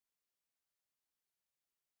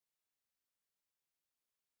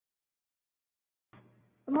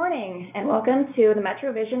Good morning, and welcome to the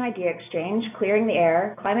MetroVision Idea Exchange, Clearing the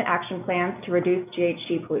Air, Climate Action Plans to Reduce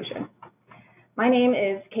GHG Pollution. My name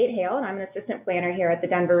is Kate Hale, and I'm an assistant planner here at the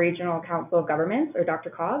Denver Regional Council of Governments, or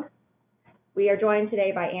DRCOG. We are joined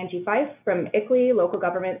today by Angie Fife from ICLEI, Local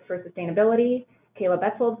Governments for Sustainability, Kayla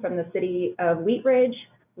Betzold from the City of Wheat Ridge,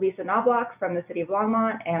 Lisa Knobloch from the City of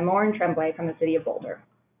Longmont, and Lauren Tremblay from the City of Boulder.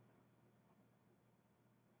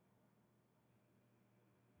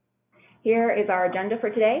 Here is our agenda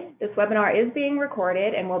for today. This webinar is being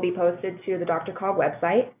recorded and will be posted to the DRCOG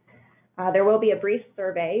website. There will be a brief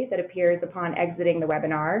survey that appears upon exiting the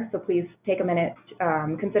webinar, so please take a minute,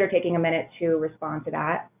 consider taking a minute to respond to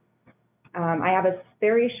that. I have a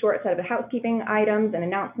very short set of housekeeping items and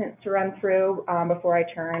announcements to run through before I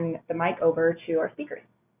turn the mic over to our speakers.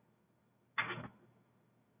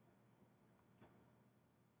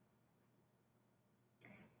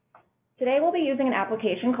 Today we'll be using an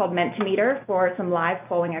application called Mentimeter for some live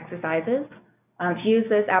polling exercises. To use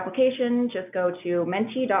this application, just go to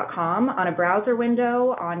menti.com on a browser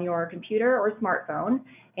window on your computer or smartphone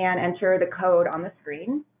and enter the code on the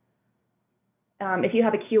screen. If you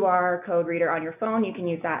have a QR code reader on your phone, you can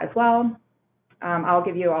use that as well. I'll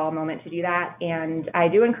give you all a moment to do that, and I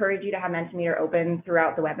do encourage you to have Mentimeter open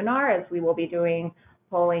throughout the webinar, as we will be doing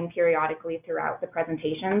polling periodically throughout the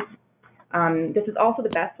presentations. This is also the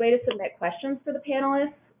best way to submit questions for the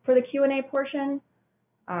panelists for the Q&A portion.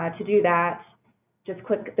 To do that, just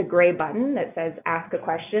click the gray button that says Ask a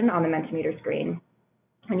Question on the Mentimeter screen,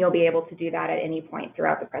 and you'll be able to do that at any point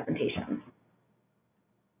throughout the presentations.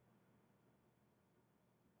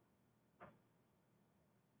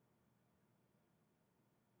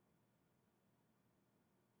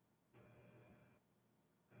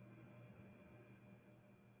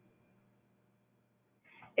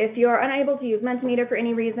 If you're unable to use Mentimeter for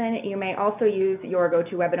any reason, you may also use your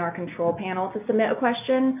GoToWebinar control panel to submit a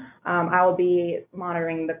question. I will be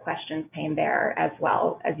monitoring the questions pane there as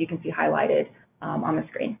well, as you can see highlighted on the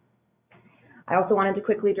screen. I also wanted to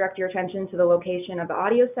quickly direct your attention to the location of the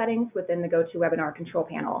audio settings within the GoToWebinar control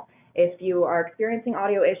panel. If you are experiencing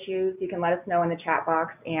audio issues, you can let us know in the chat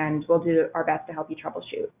box, and we'll do our best to help you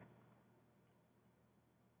troubleshoot.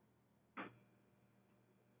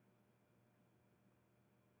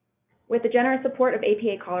 With the generous support of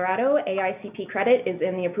APA Colorado, AICP credit is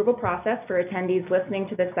in the approval process for attendees listening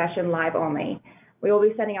to this session live only. We will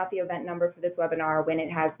be sending out the event number for this webinar when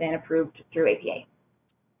it has been approved through APA.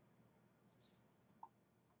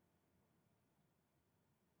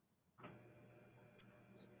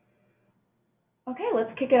 Okay,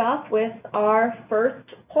 let's kick it off with our first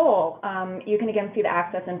poll. You can again see the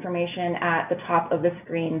access information at the top of the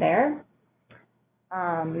screen there.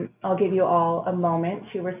 I'll give you all a moment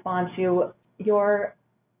to respond to the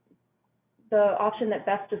option that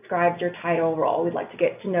best describes your title role. We'd like to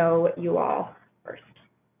get to know you all first.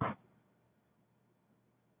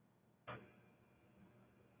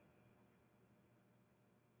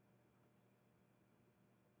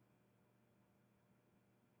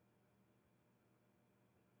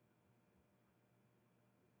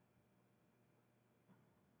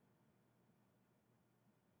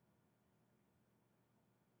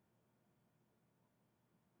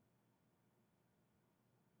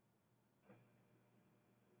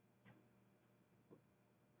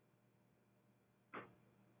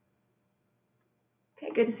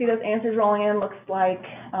 Okay, good to see those answers rolling in. Looks like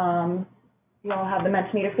you all have the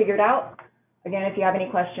Mentimeter figured out. Again, if you have any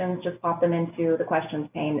questions, just pop them into the questions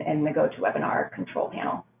pane in the GoToWebinar control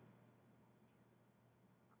panel.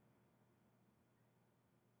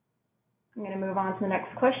 I'm going to move on to the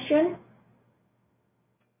next question.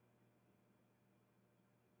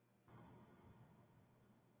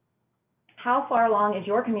 How far along is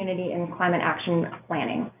your community in climate action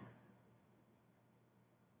planning?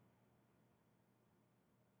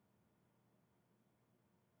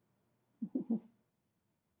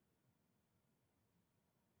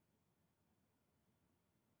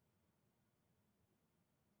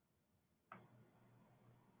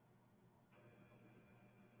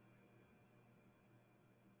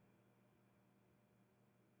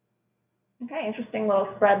 Okay, interesting little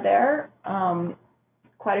spread there.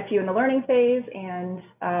 Quite a few in the learning phase and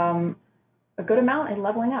a good amount in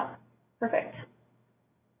leveling up. Perfect.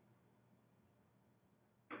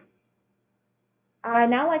 I'd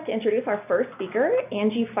now like to introduce our first speaker.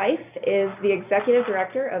 Angie Fife is the Executive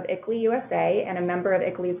Director of ICLEI USA and a member of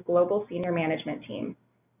ICLEI's Global Senior Management Team.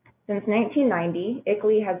 Since 1990,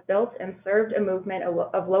 ICLEI has built and served a movement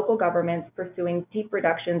of local governments pursuing deep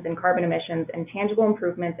reductions in carbon emissions and tangible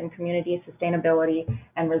improvements in community sustainability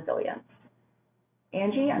and resilience.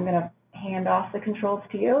 Angie, I'm going to hand off the controls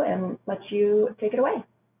to you and let you take it away.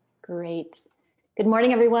 Great. Good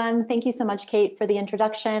morning, everyone. Thank you so much, Kate, for the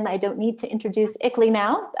introduction. I don't need to introduce ICLEI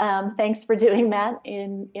now. Thanks for doing that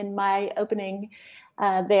in my opening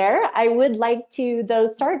there. I would like to, though,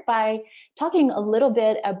 start by talking a little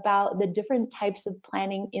bit about the different types of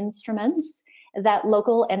planning instruments that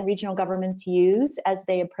local and regional governments use as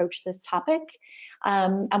they approach this topic. I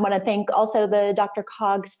want to thank also the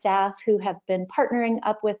DRCOG staff who have been partnering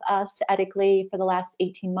up with us at ICLEI for the last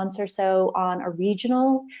 18 months or so on a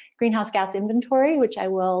regional greenhouse gas inventory, which I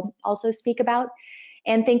will also speak about.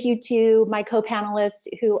 And thank you to my co-panelists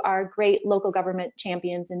who are great local government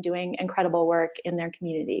champions and doing incredible work in their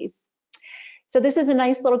communities. So this is a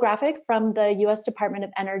nice little graphic from the US Department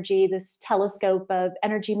of Energy, this telescope of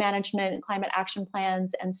energy management, climate action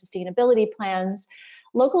plans, and sustainability plans.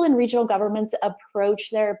 Local and regional governments approach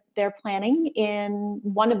their planning in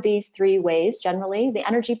one of these three ways generally. The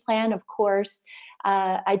energy plan, of course,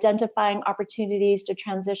 identifying opportunities to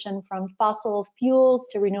transition from fossil fuels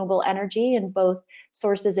to renewable energy in both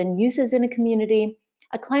sources and uses in a community.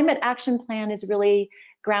 A climate action plan is really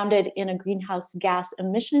grounded in a greenhouse gas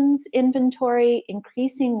emissions inventory.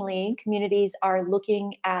 Increasingly, communities are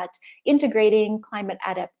looking at integrating climate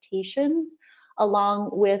adaptation along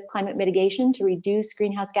with climate mitigation to reduce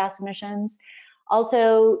greenhouse gas emissions.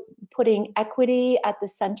 Also putting equity at the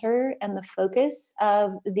center and the focus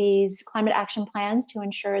of these climate action plans to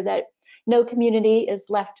ensure that no community is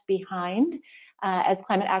left behind as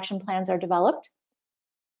climate action plans are developed.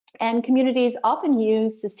 And communities often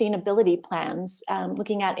use sustainability plans,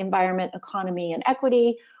 looking at environment, economy, and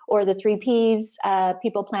equity, or the 3 Ps,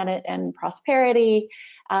 people, planet, and prosperity,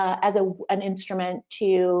 as an instrument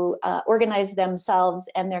to organize themselves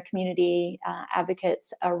and their community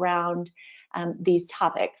advocates around these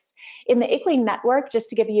topics. In the ICLEI network, just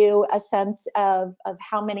to give you a sense of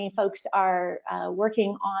how many folks are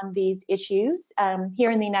working on these issues,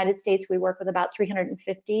 here in the United States, we work with about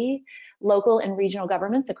 350 local and regional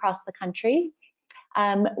governments across the country.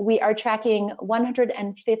 We are tracking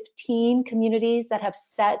 115 communities that have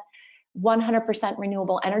set 100%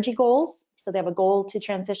 renewable energy goals. So they have a goal to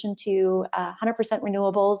transition to 100%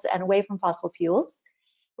 renewables and away from fossil fuels.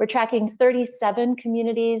 We're tracking 37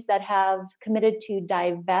 communities that have committed to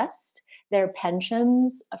divest their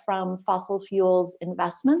pensions from fossil fuels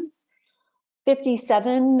investments.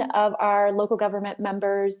 57 of our local government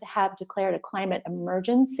members have declared a climate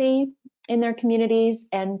emergency in their communities,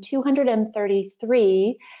 and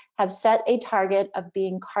 233 have set a target of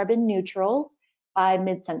being carbon neutral by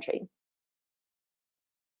mid-century.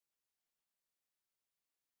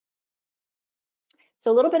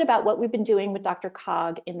 So a little bit about what we've been doing with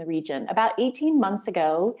DRCOG in the region. About 18 months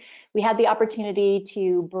ago, we had the opportunity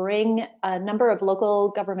to bring a number of local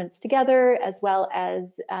governments together, as well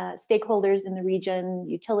as stakeholders in the region,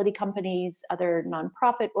 utility companies, other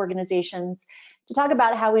nonprofit organizations, to talk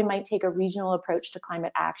about how we might take a regional approach to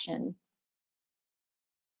climate action.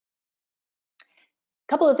 A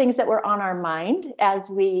couple of things that were on our mind as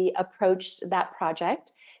we approached that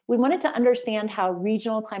project. We wanted to understand how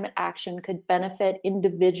regional climate action could benefit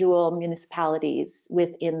individual municipalities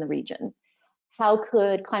within the region. How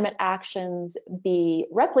could climate actions be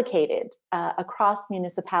replicated across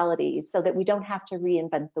municipalities so that we don't have to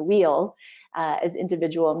reinvent the wheel as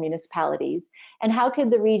individual municipalities? And how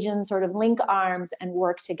could the region sort of link arms and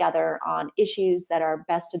work together on issues that are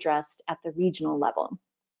best addressed at the regional level?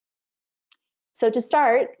 So to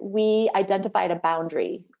start, we identified a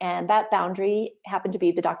boundary, and that boundary happened to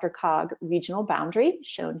be the DRCOG regional boundary,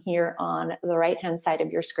 shown here on the right-hand side of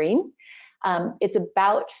your screen. It's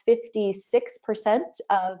about 56%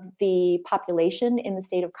 of the population in the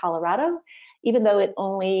state of Colorado, even though it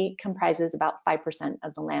only comprises about 5%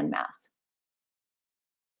 of the land mass.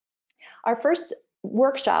 Our first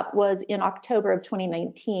workshop was in October of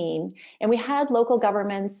 2019, and we had local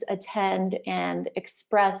governments attend and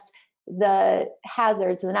express the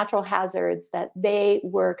hazards, the natural hazards that they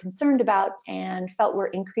were concerned about and felt were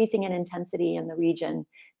increasing in intensity in the region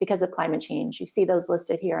because of climate change. You see those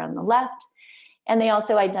listed here on the left. And they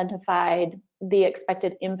also identified the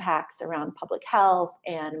expected impacts around public health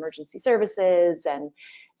and emergency services and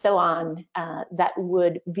so on that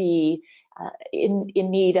would be in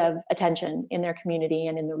need of attention in their community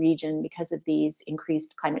and in the region because of these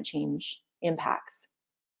increased climate change impacts.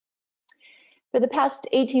 For the past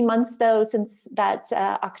 18 months, though, since that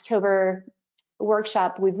October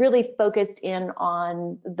workshop, we've really focused in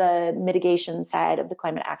on the mitigation side of the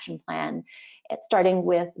climate action plan, starting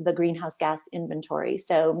with the greenhouse gas inventory.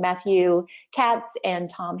 So Matthew Katz and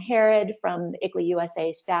Tom Harrod from the ICLEI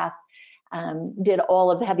USA staff did all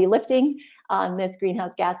of the heavy lifting on this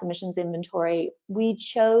greenhouse gas emissions inventory. We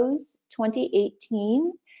chose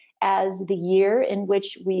 2018 as the year in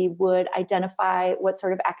which we would identify what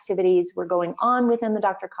sort of activities were going on within the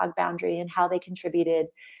DRCOG boundary and how they contributed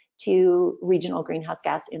to regional greenhouse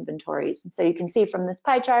gas inventories. And so you can see from this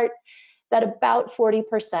pie chart that about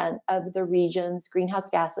 40% of the region's greenhouse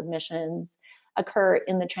gas emissions occur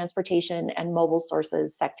in the transportation and mobile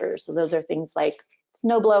sources sectors. So those are things like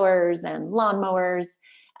snow blowers and lawnmowers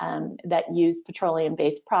that use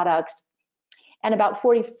petroleum-based products. And about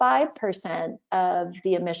 45% of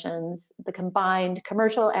the emissions, the combined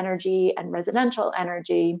commercial energy and residential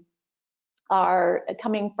energy, are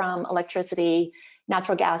coming from electricity,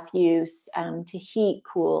 natural gas use to heat,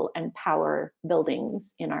 cool, and power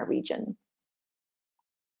buildings in our region.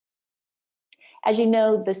 As you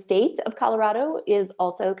know, the state of Colorado is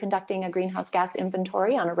also conducting a greenhouse gas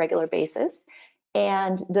inventory on a regular basis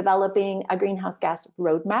and developing a greenhouse gas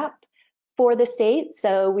roadmap for the state.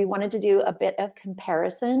 So we wanted to do a bit of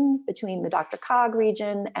comparison between the DRCOG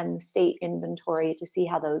region and the state inventory to see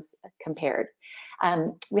how those compared.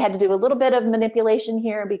 We had to do a little bit of manipulation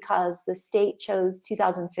here because the state chose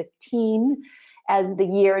 2015 as the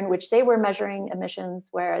year in which they were measuring emissions,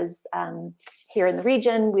 whereas here in the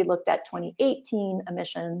region, we looked at 2018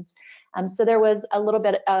 emissions. So there was a little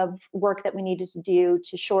bit of work that we needed to do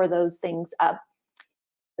to shore those things up.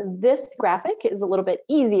 This graphic is a little bit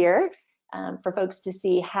easier for folks to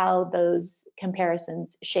see how those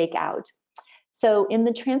comparisons shake out. So in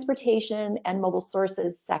the transportation and mobile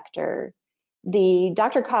sources sector, the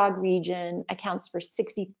DRCOG region accounts for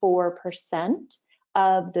 64%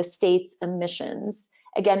 of the state's emissions.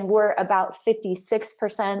 Again, we're about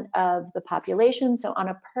 56% of the population, so on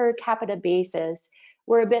a per capita basis,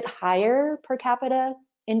 we're a bit higher per capita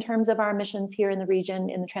in terms of our emissions here in the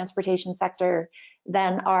region in the transportation sector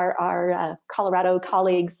than our Colorado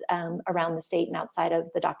colleagues around the state and outside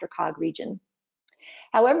of the DRCOG region.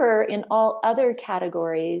 However, in all other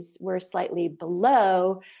categories, we're slightly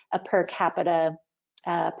below a per capita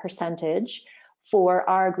percentage for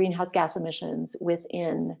our greenhouse gas emissions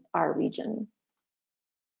within our region.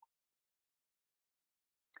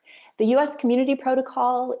 The U.S. Community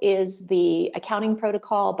Protocol is the accounting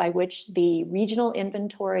protocol by which the regional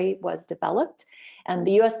inventory was developed. And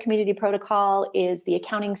the U.S. Community Protocol is the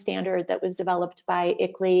accounting standard that was developed by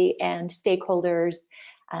ICLEI and stakeholders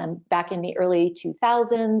back in the early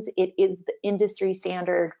 2000s. It is the industry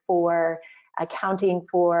standard for accounting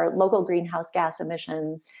for local greenhouse gas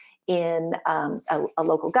emissions in a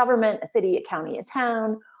local government, a city, a county, a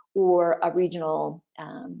town, or a regional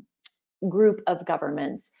group of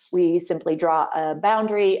governments. We simply draw a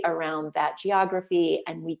boundary around that geography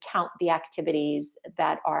and we count the activities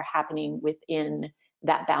that are happening within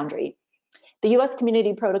that boundary. The U.S.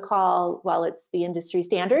 Community Protocol, while it's the industry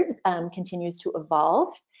standard, continues to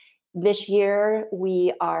evolve. This year,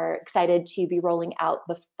 we are excited to be rolling out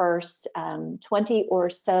the first 20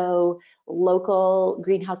 or so local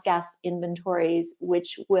greenhouse gas inventories,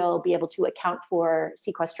 which will be able to account for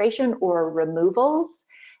sequestration or removals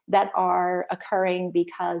that are occurring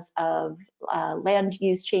because of land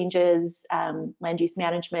use changes, land use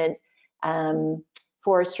management,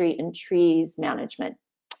 forestry and trees management.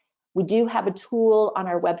 We do have a tool on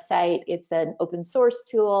our website. It's an open source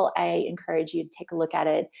tool. I encourage you to take a look at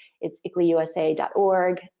it. It's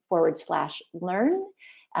icleusa.org/learn.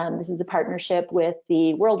 This is a partnership with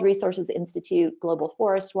the World Resources Institute, Global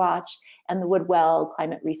Forest Watch, and the Woodwell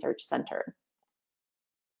Climate Research Center.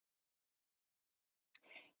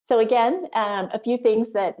 So again, a few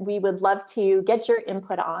things that we would love to get your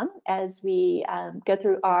input on as we go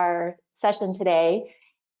through our session today.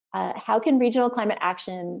 How can regional climate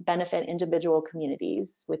action benefit individual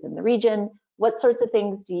communities within the region? What sorts of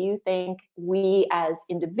things do you think we as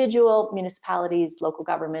individual municipalities, local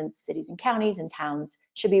governments, cities and counties and towns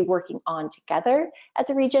should be working on together as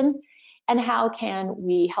a region? And how can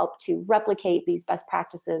we help to replicate these best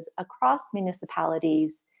practices across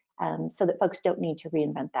municipalities so that folks don't need to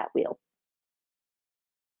reinvent that wheel?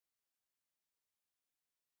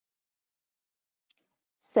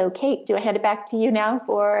 So Kate, do I hand it back to you now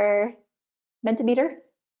for Mentimeter?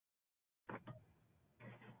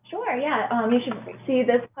 Sure, yeah. You should see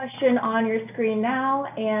this question on your screen now.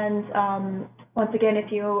 And once again,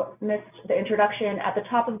 if you missed the introduction, at the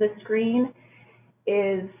top of the screen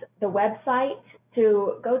is the website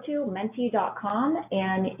to go to menti.com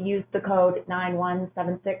and use the code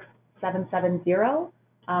 9176770.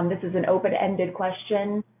 This is an open-ended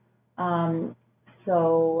question.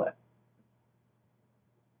 So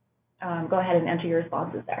go ahead and enter your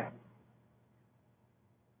responses there.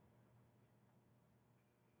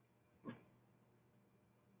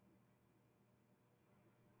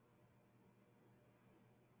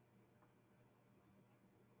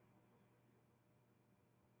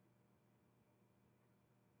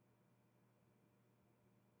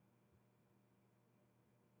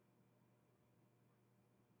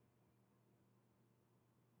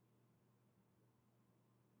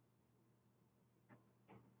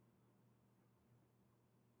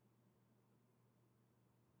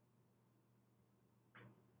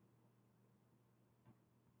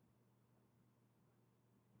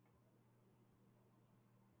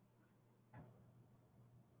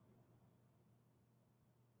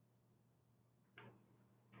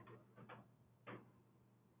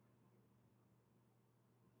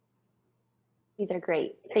 These are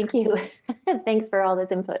great. Thank you. Thanks for all this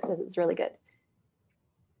input. This is really good.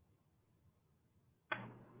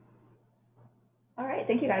 All right,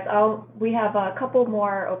 thank you guys. We have a couple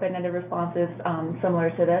more open-ended responses similar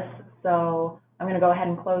to this. So I'm going to go ahead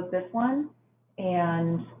and close this one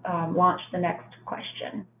and launch the next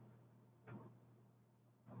question.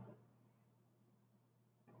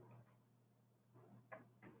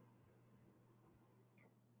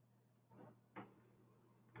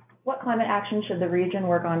 What climate action should the region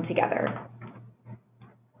work on together?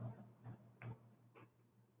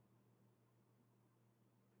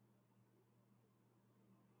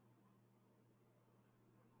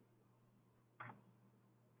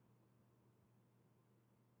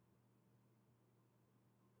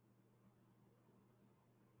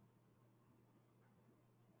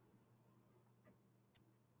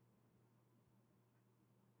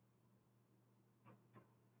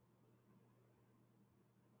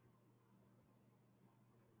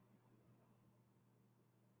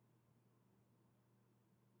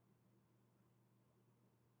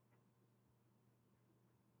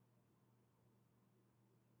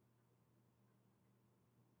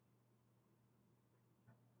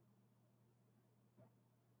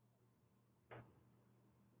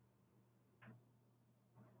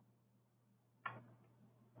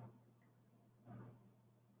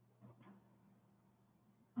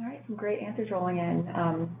 All right, some great answers rolling in.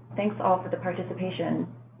 Thanks all for the participation.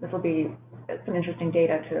 This will be some interesting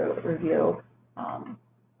data to review. I'm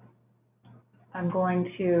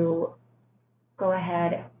going to go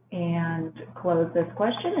ahead and close this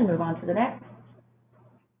question and move on to the next.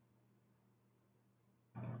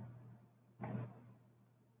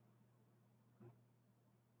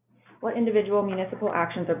 What individual municipal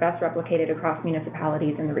actions are best replicated across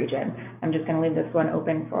municipalities in the region? I'm just going to leave this one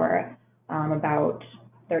open for about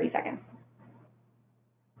 30 seconds.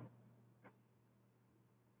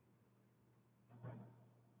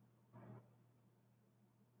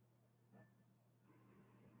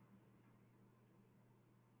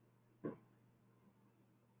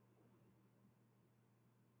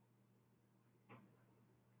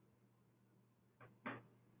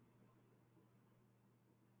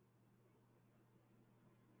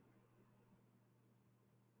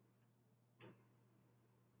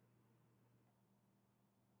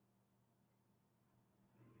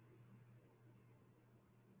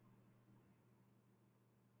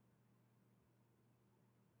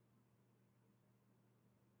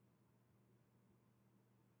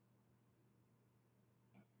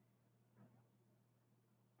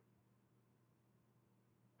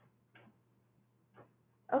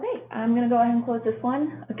 Okay, I'm going to go ahead and close this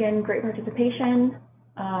one. Again, great participation.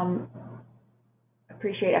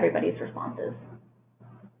 Appreciate everybody's responses.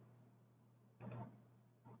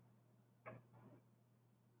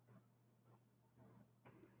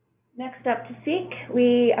 Next up to speak,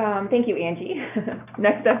 thank you, Angie.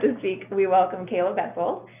 Next up to speak, we welcome Kayla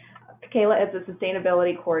Bessel. Kayla is the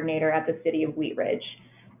Sustainability Coordinator at the City of Wheat Ridge.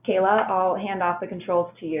 Kayla, I'll hand off the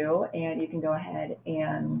controls to you, and you can go ahead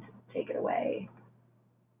and take it away.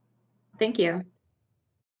 Thank you.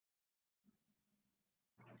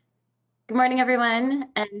 Good morning, everyone,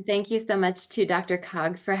 and thank you so much to Dr.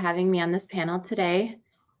 Cog for having me on this panel today.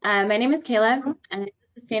 My name is Kayla, and I'm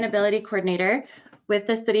the Sustainability Coordinator with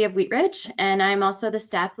the City of Wheat Ridge, and I'm also the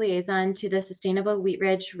staff liaison to the Sustainable Wheat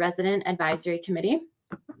Ridge Resident Advisory Committee.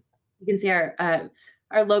 You can see our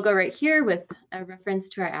logo right here with a reference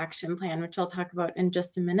to our action plan, which I'll talk about in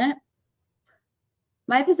just a minute.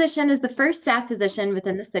 My position is the first staff position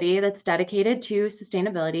within the city that's dedicated to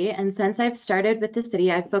sustainability, and since I've started with the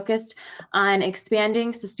city, I've focused on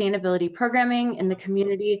expanding sustainability programming in the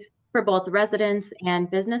community for both residents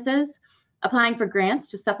and businesses, applying for grants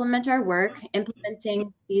to supplement our work,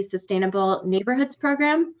 implementing the Sustainable Neighborhoods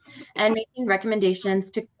program, and making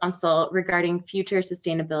recommendations to council regarding future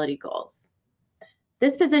sustainability goals.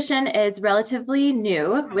 This position is relatively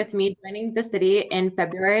new, with me joining the city in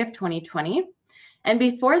February of 2020. And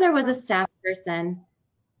before there was a staff person,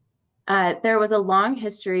 there was a long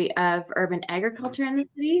history of urban agriculture in the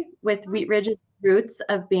city, with Wheat Ridge's roots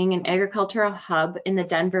of being an agricultural hub in the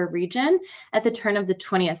Denver region at the turn of the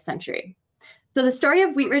 20th century. So the story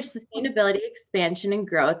of Wheat Ridge sustainability expansion and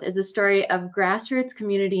growth is a story of grassroots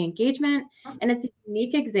community engagement, and it's a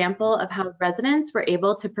unique example of how residents were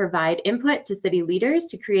able to provide input to city leaders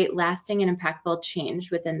to create lasting and impactful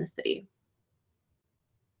change within the city.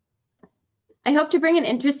 I hope to bring an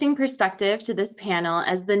interesting perspective to this panel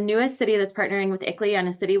as the newest city that's partnering with ICLEI on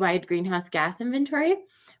a citywide greenhouse gas inventory,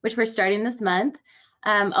 which we're starting this month.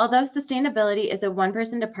 Although sustainability is a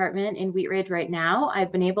one-person department in Wheat Ridge right now,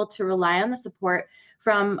 I've been able to rely on the support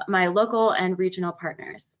from my local and regional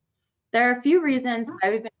partners. There are a few reasons why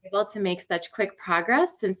we've been able to make such quick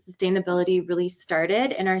progress since sustainability really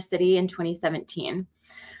started in our city in 2017.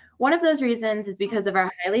 One of those reasons is because of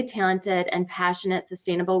our highly talented and passionate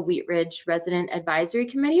Sustainable Wheat Ridge Resident Advisory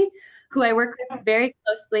Committee, who I work with very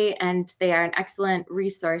closely, and they are an excellent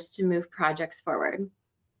resource to move projects forward.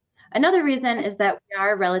 Another reason is that we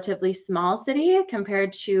are a relatively small city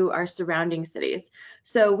compared to our surrounding cities.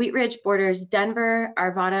 So Wheat Ridge borders Denver,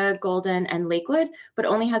 Arvada, Golden, and Lakewood, but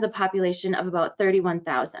only has a population of about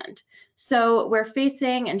 31,000. So we're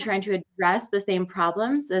facing and trying to address the same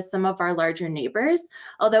problems as some of our larger neighbors,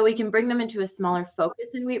 although we can bring them into a smaller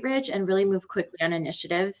focus in Wheat Ridge and really move quickly on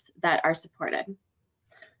initiatives that are supported.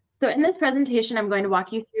 So in this presentation, I'm going to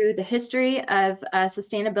walk you through the history of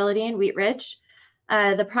sustainability in Wheat Ridge,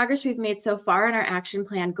 the progress we've made so far on our action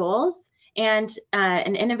plan goals, and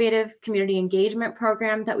an innovative community engagement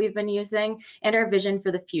program that we've been using, and our vision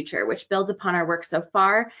for the future, which builds upon our work so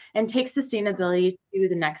far and takes sustainability to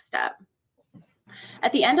the next step.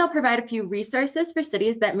 At the end, I'll provide a few resources for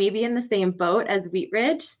cities that may be in the same boat as Wheat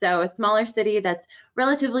Ridge, so a smaller city that's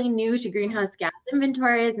relatively new to greenhouse gas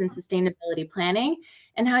inventories and sustainability planning,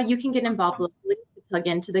 and how you can get involved locally to plug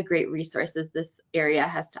into the great resources this area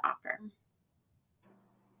has to offer.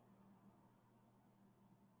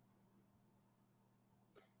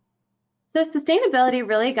 So sustainability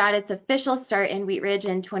really got its official start in Wheat Ridge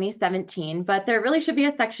in 2017, but there really should be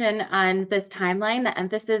a section on this timeline that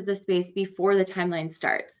emphasizes the space before the timeline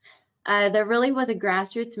starts. There really was a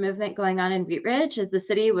grassroots movement going on in Wheat Ridge as the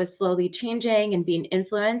city was slowly changing and being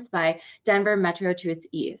influenced by Denver Metro to its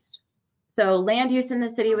east. So land use in the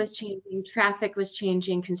city was changing, traffic was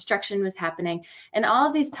changing, construction was happening, and all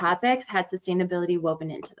of these topics had sustainability woven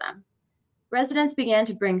into them. Residents began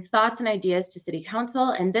to bring thoughts and ideas to City Council,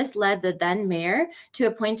 and this led the then mayor to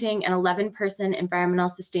appointing an 11-person environmental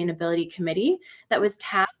sustainability committee that was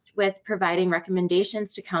tasked with providing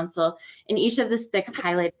recommendations to Council in each of the 6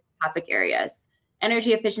 highlighted topic areas: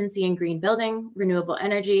 energy efficiency and green building, renewable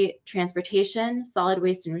energy, transportation, solid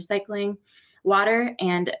waste and recycling, water,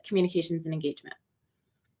 and communications and engagement.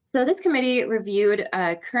 So this committee reviewed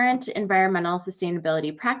current environmental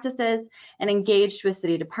sustainability practices and engaged with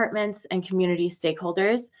city departments and community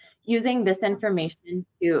stakeholders using this information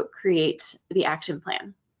to create the action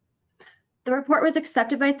plan. The report was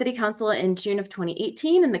accepted by City Council in June of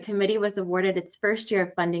 2018, and the committee was awarded its first year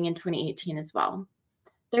of funding in 2018 as well.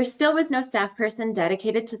 There still was no staff person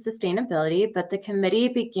dedicated to sustainability, but the committee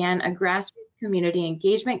began a grassroots community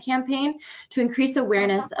engagement campaign to increase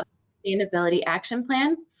awareness of the sustainability action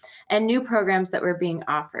plan and new programs that were being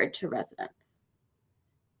offered to residents.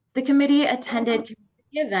 The committee attended community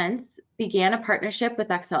events, began a partnership with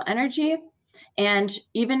Xcel Energy, and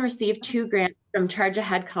even received 2 grants from Charge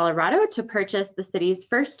Ahead Colorado to purchase the city's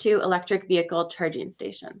first 2 electric vehicle charging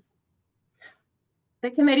stations.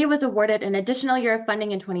 The committee was awarded an additional year of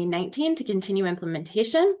funding in 2019 to continue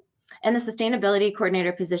implementation, and the sustainability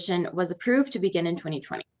coordinator position was approved to begin in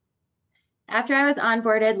 2020. After I was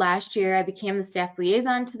onboarded last year, I became the staff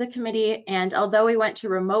liaison to the committee, and although we went to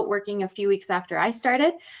remote working a few weeks after I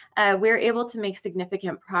started, we were able to make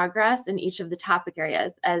significant progress in each of the topic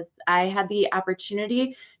areas, as I had the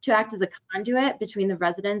opportunity to act as a conduit between the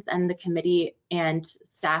residents and the committee and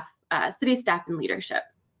staff, city staff and leadership.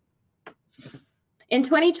 In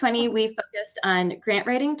 2020, we focused on grant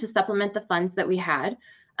writing to supplement the funds that we had.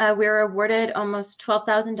 We were awarded almost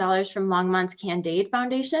 $12,000 from Longmont's Candade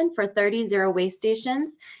Foundation for 30 zero waste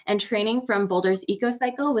stations and training from Boulder's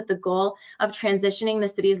EcoCycle with the goal of transitioning the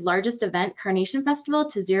city's largest event, Carnation Festival,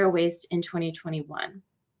 to zero waste in 2021.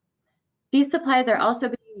 These supplies are also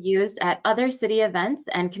being used at other city events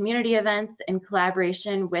and community events in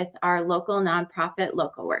collaboration with our local nonprofit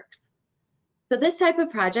Local Works. So this type of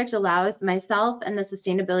project allows myself and the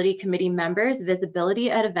Sustainability Committee members visibility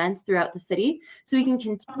at events throughout the city, so we can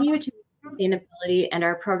continue to make sustainability and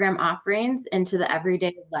our program offerings into the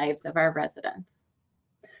everyday lives of our residents.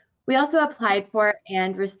 We also applied for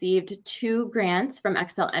and received 2 grants from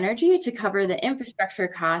Xcel Energy to cover the infrastructure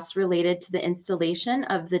costs related to the installation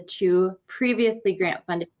of the 2 previously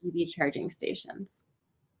grant-funded EV charging stations.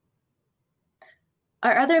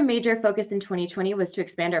 Our other major focus in 2020 was to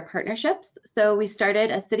expand our partnerships. So we started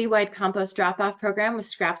a citywide compost drop-off program with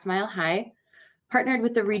Scraps Mile High, partnered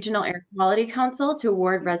with the Regional Air Quality Council to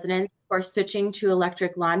award residents for switching to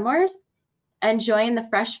electric lawnmowers, and joined the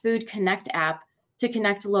Fresh Food Connect app to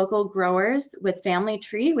connect local growers with Family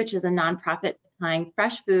Tree, which is a nonprofit supplying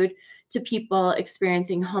fresh food to people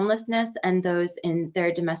experiencing homelessness and those in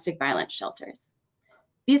their domestic violence shelters.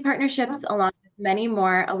 These partnerships, along with many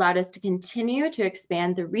more, allowed us to continue to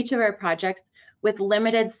expand the reach of our projects with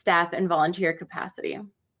limited staff and volunteer capacity.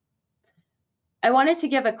 I wanted to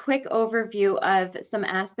give a quick overview of some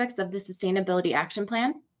aspects of the Sustainability Action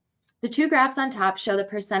Plan. The two graphs on top show the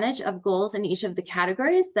percentage of goals in each of the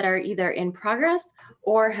categories that are either in progress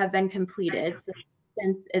or have been completed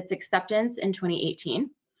since its acceptance in 2018,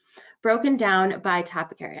 broken down by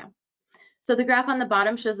topic area. So the graph on the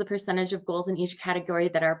bottom shows the percentage of goals in each category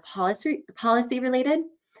that are policy related.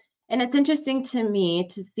 And it's interesting to me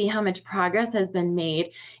to see how much progress has been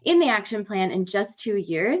made in the action plan in just 2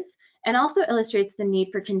 years, and also illustrates the need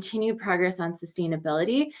for continued progress on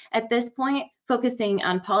sustainability, at this point focusing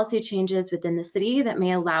on policy changes within the city that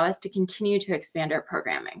may allow us to continue to expand our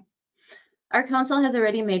programming. Our council has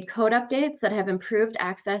already made code updates that have improved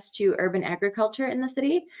access to urban agriculture in the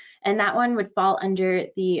city, and that one would fall under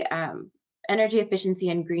the energy efficiency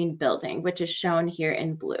and green building, which is shown here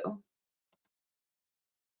in blue.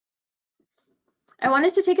 I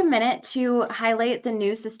wanted to take a minute to highlight the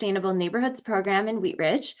new Sustainable Neighborhoods program in Wheat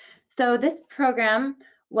Ridge. So this program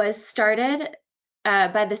was started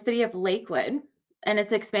by the city of Lakewood, and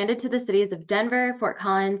it's expanded to the cities of Denver, Fort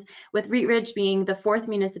Collins, with Wheat Ridge being the 4th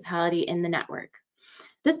municipality in the network.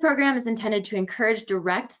 This program is intended to encourage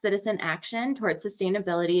direct citizen action towards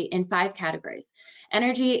sustainability in 5 categories: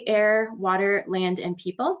 energy, air, water, land, and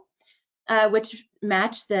people, which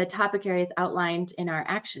match the topic areas outlined in our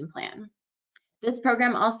action plan. This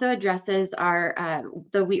program also addresses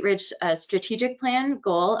the Wheat Ridge strategic plan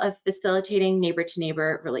goal of facilitating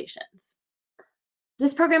neighbor-to-neighbor relations.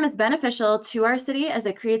 This program is beneficial to our city as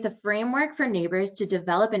it creates a framework for neighbors to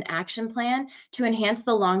develop an action plan to enhance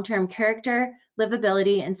the long-term character,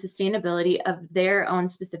 livability, and sustainability of their own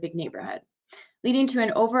specific neighborhood, leading to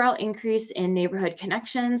an overall increase in neighborhood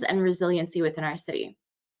connections and resiliency within our city.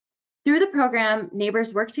 Through the program,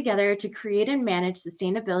 neighbors work together to create and manage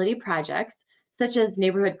sustainability projects such as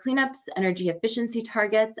neighborhood cleanups, energy efficiency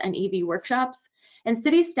targets, and EV workshops, and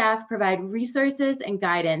city staff provide resources and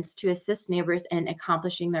guidance to assist neighbors in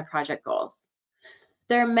accomplishing their project goals.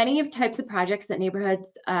 There are many types of projects that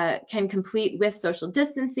neighborhoods can complete with social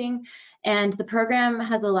distancing, and the program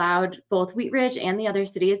has allowed both Wheat Ridge and the other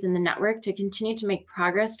cities in the network to continue to make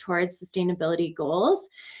progress towards sustainability goals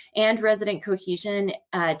and resident cohesion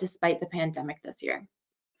despite the pandemic this year.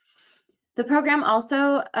 The program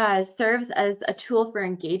also serves as a tool for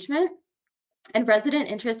engagement and resident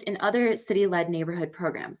interest in other city-led neighborhood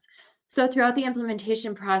programs. So throughout the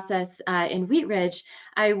implementation process in Wheat Ridge,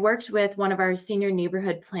 I worked with one of our senior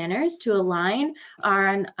neighborhood planners to align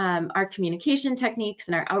our communication techniques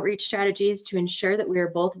and our outreach strategies to ensure that we are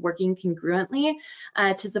both working congruently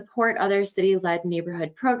to support other city-led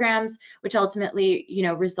neighborhood programs, which ultimately,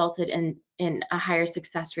 resulted in a higher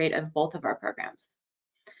success rate of both of our programs.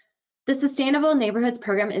 The Sustainable Neighborhoods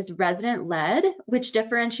program is resident-led, which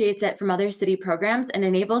differentiates it from other city programs and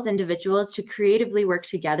enables individuals to creatively work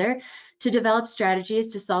together to develop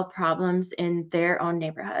strategies to solve problems in their own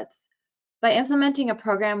neighborhoods. By implementing a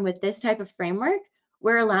program with this type of framework,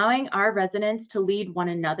 we're allowing our residents to lead one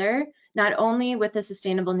another, not only with the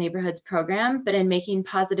Sustainable Neighborhoods program, but in making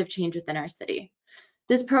positive change within our city.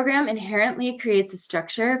 This program inherently creates a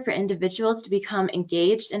structure for individuals to become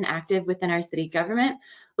engaged and active within our city government,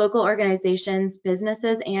 local organizations,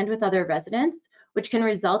 businesses, and with other residents, which can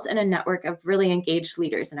result in a network of really engaged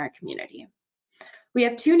leaders in our community. We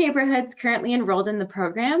have 2 neighborhoods currently enrolled in the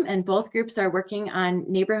program, and both groups are working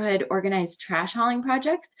on neighborhood organized trash hauling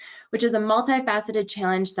projects, which is a multifaceted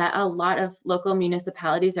challenge that a lot of local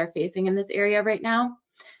municipalities are facing in this area right now.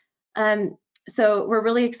 So we're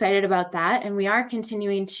really excited about that, and we are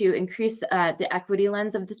continuing to increase the equity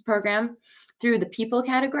lens of this program through the people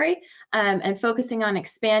category and focusing on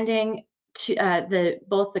expanding to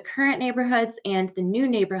both the current neighborhoods and the new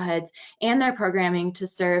neighborhoods and their programming to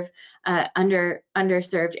serve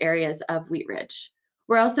underserved areas of Wheat Ridge.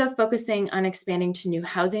 We're also focusing on expanding to new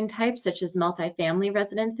housing types such as multifamily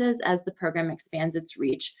residences as the program expands its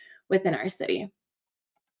reach within our city.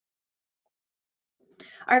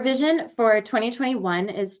 Our vision for 2021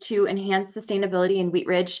 is to enhance sustainability in Wheat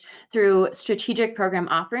Ridge through strategic program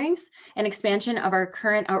offerings and expansion of our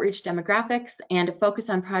current outreach demographics and a focus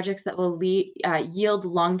on projects that will yield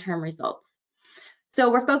long-term results. So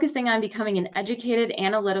we're focusing on becoming an educated,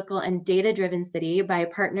 analytical, and data-driven city by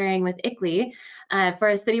partnering with ICLEI for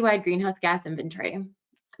a citywide greenhouse gas inventory.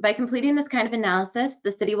 By completing this kind of analysis,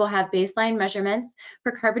 the city will have baseline measurements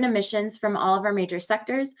for carbon emissions from all of our major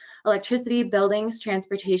sectors: electricity, buildings,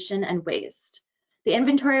 transportation, and waste. The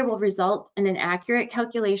inventory will result in an accurate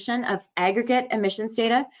calculation of aggregate emissions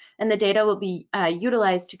data, and the data will be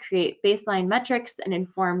utilized to create baseline metrics and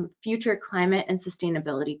inform future climate and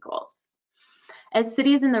sustainability goals. As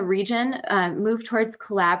cities in the region move towards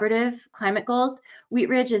collaborative climate goals, Wheat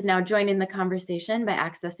Ridge is now joining the conversation by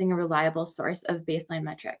accessing a reliable source of baseline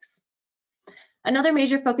metrics. Another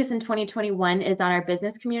major focus in 2021 is on our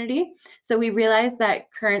business community. So we realize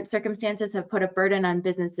that current circumstances have put a burden on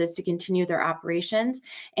businesses to continue their operations.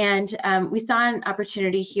 And we saw an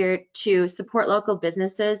opportunity here to support local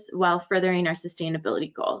businesses while furthering our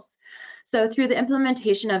sustainability goals. So through the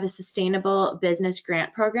implementation of a sustainable business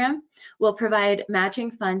grant program, we'll provide matching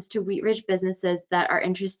funds to Wheat Ridge businesses that are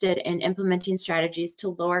interested in implementing strategies to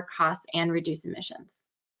lower costs and reduce emissions.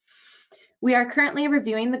 We are currently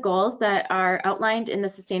reviewing the goals that are outlined in the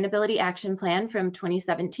Sustainability Action Plan from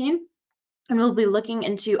 2017, and we'll be looking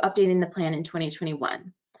into updating the plan in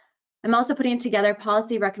 2021. I'm also putting together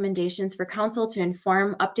policy recommendations for council to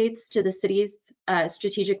inform updates to the city's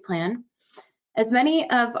strategic plan. As many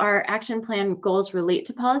of our action plan goals relate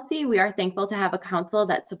to policy, we are thankful to have a council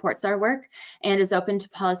that supports our work and is open to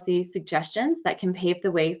policy suggestions that can pave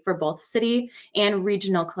the way for both city and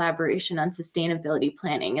regional collaboration on sustainability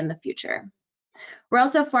planning in the future. We're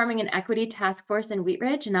also forming an equity task force in Wheat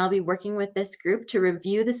Ridge, and I'll be working with this group to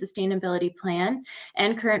review the sustainability plan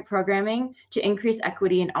and current programming to increase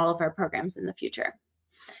equity in all of our programs in the future.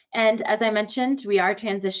 And as I mentioned, we are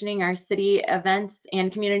transitioning our city events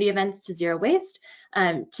and community events to zero waste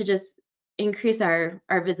to just increase our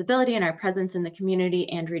visibility and our presence in the community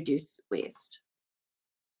and reduce waste.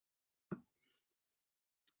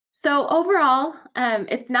 So overall,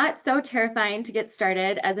 it's not so terrifying to get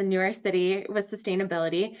started as a newer city with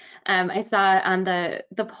sustainability. I saw on the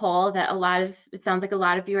poll that it sounds like a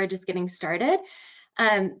lot of you are just getting started.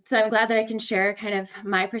 So I'm glad that I can share kind of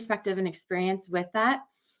my perspective and experience with that.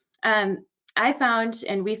 I found,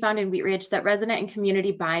 and we found in Wheat Ridge, that resident and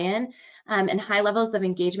community buy-in and high levels of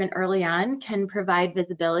engagement early on can provide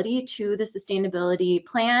visibility to the sustainability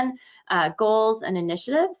plan, goals, and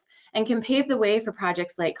initiatives, and can pave the way for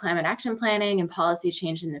projects like climate action planning and policy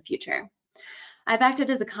change in the future. I've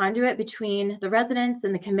acted as a conduit between the residents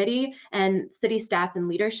and the committee and city staff and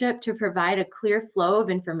leadership to provide a clear flow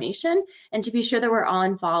of information and to be sure that we're all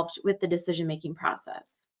involved with the decision-making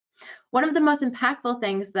process. One of the most impactful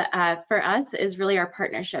things that for us is really our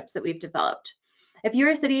partnerships that we've developed. If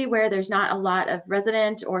you're a city where there's not a lot of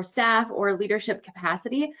resident or staff or leadership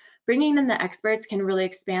capacity, bringing in the experts can really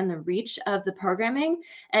expand the reach of the programming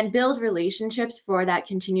and build relationships for that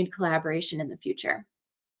continued collaboration in the future.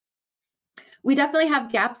 We definitely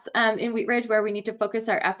have gaps in Wheat Ridge where we need to focus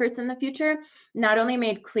our efforts in the future, not only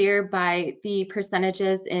made clear by the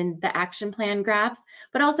percentages in the action plan graphs,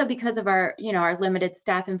 but also because of our limited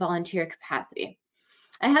staff and volunteer capacity.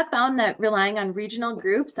 I have found that relying on regional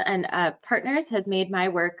groups and partners has made my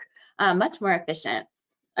work much more efficient.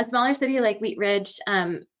 A smaller city like Wheat Ridge,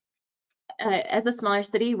 as a smaller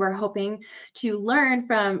city, we're hoping to learn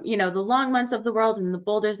from the long months of the world and the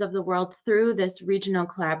boulders of the world through this regional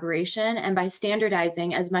collaboration, and by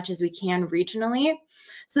standardizing as much as we can regionally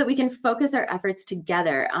so that we can focus our efforts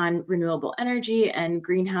together on renewable energy and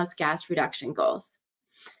greenhouse gas reduction goals.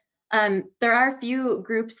 There are a few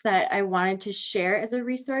groups that I wanted to share as a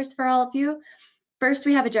resource for all of you. First,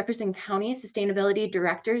 we have a Jefferson County Sustainability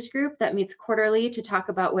Directors Group that meets quarterly to talk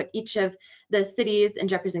about what each of the cities in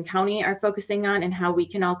Jefferson County are focusing on and how we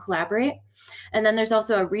can all collaborate. And then there's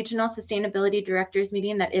also a Regional Sustainability Directors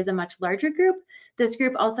meeting that is a much larger group. This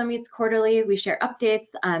group also meets quarterly. We share updates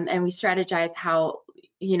and we strategize how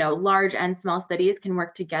large and small cities can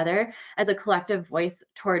work together as a collective voice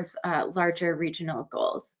towards larger regional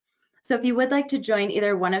goals. So if you would like to join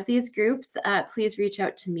either one of these groups, please reach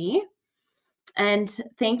out to me. And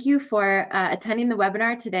thank you for attending the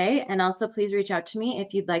webinar today. And also please reach out to me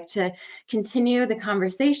if you'd like to continue the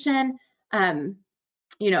conversation,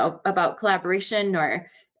 about collaboration or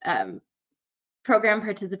program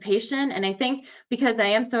participation. And I think because I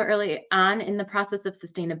am so early on in the process of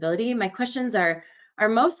sustainability, my questions are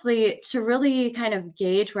mostly to really kind of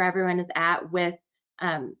gauge where everyone is at with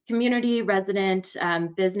community, resident,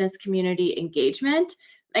 business community engagement,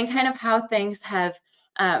 and kind of how things have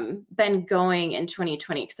been going in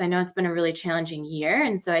 2020, because I know it's been a really challenging year.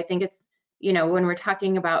 And so I think it's, when we're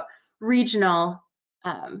talking about regional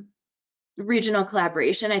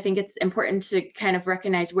collaboration, I think it's important to kind of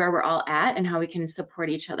recognize where we're all at and how we can support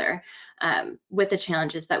each other with the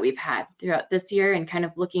challenges that we've had throughout this year, and kind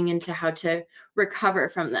of looking into how to recover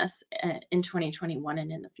from this in 2021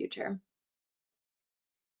 and in the future.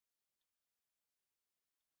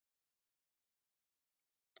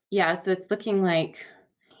 Yeah, so it's looking like,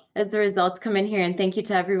 as the results come in here, and thank you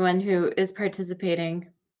to everyone who is participating,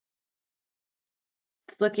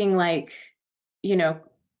 it's looking like,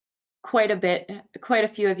 quite a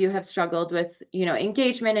few of you have struggled with,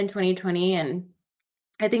 engagement in 2020, and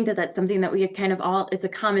I think that that's something that we kind of all, it's a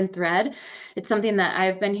common thread. It's something that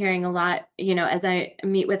I've been hearing a lot, as I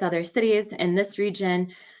meet with other cities in this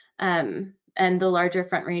region, and the larger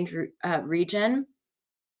Front Range region.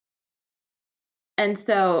 And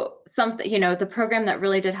so the program that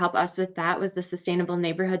really did help us with that was the Sustainable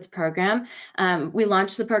Neighborhoods program. We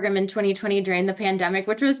launched the program in 2020 during the pandemic,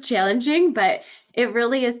 which was challenging, but it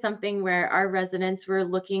really is something where our residents were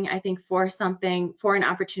looking, I think, for an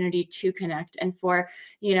opportunity to connect and for,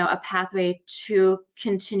 a pathway to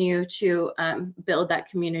continue to build that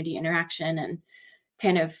community interaction and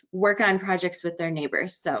kind of work on projects with their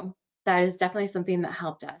neighbors. So that is definitely something that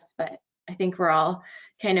helped us, but I think we're all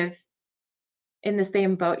kind of in the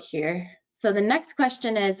same boat here. So the next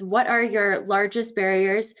question is, what are your largest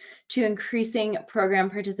barriers to increasing program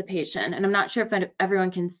participation? And I'm not sure if everyone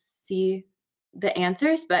can see the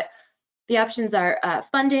answers, but the options are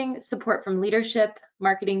funding, support from leadership,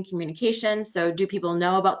 marketing, communication. So do people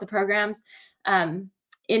know about the programs?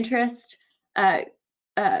 Interest, I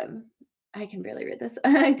can barely read this,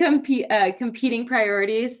 competing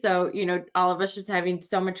priorities. So, all of us just having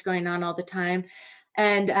so much going on all the time.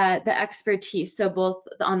 And the expertise, so both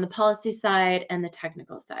on the policy side and the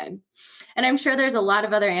technical side. And I'm sure there's a lot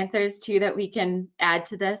of other answers too that we can add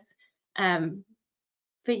to this.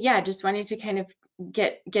 But yeah, just wanted to kind of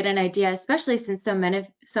get an idea, especially since so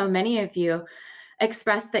many of you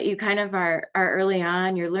expressed that you kind of are early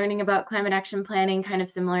on, you're learning about climate action planning, kind of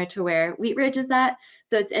similar to where Wheat Ridge is at.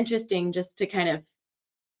 So it's interesting just to kind of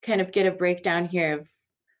get a breakdown here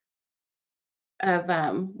of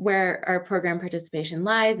where our program participation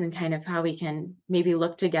lies and kind of how we can maybe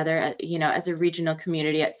look together at, as a regional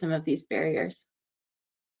community at some of these barriers.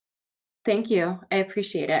 Thank you. I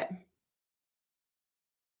appreciate it.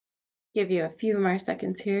 Give you a few more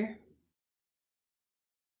seconds here.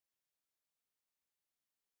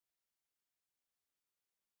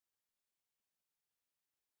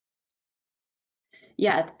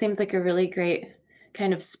 Yeah, it seems like a really great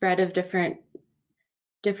kind of spread of different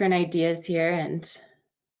ideas here. And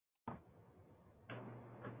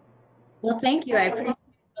well, thank you. I appreciate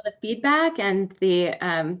all the feedback and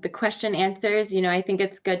the question answers. I think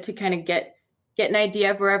it's good to kind of get an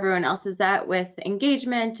idea of where everyone else is at with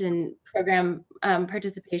engagement and program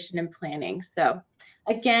participation and planning. So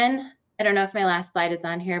again, I don't know if my last slide is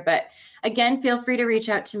on here, but again, feel free to reach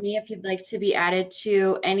out to me if you'd like to be added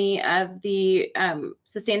to any of the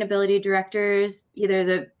sustainability directors, either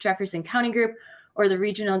the Jefferson County group or the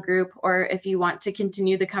regional group, or if you want to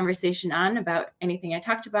continue the conversation on about anything I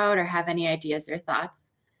talked about or have any ideas or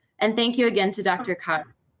thoughts. And thank you again to Dr. Cog.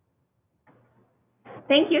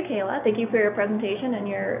 Thank you, Kayla. Thank you for your presentation and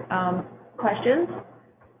your questions.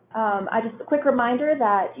 Just a quick reminder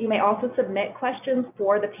that you may also submit questions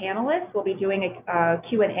for the panelists. We'll be doing a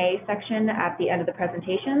Q&A section at the end of the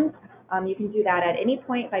presentations. You can do that at any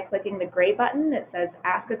point by clicking the gray button that says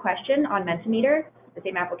Ask a Question on Mentimeter, the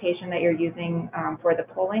same application that you're using for the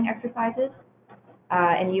polling exercises.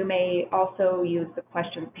 And you may also use the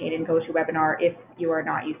questions pane in GoToWebinar if you are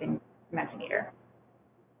not using Mentimeter.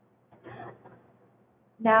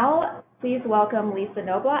 Now, please welcome Lisa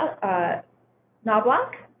Knobloch,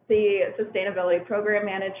 the Sustainability Program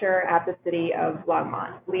Manager at the City of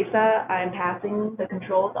Longmont. Lisa, I'm passing the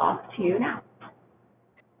controls off to you now.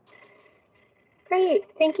 Great,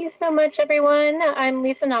 thank you so much, everyone. I'm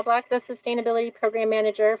Lisa Knobloch, the Sustainability Program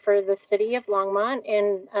Manager for the City of Longmont,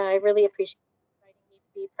 and I really appreciate inviting me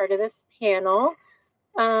to be part of this panel.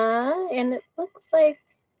 And it looks like,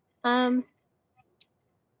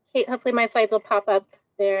 Kate, hopefully my slides will pop up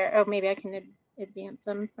there. Oh, maybe I can advance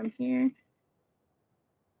them from here.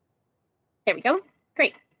 There we go,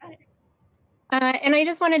 great. And I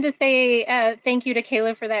just wanted to say thank you to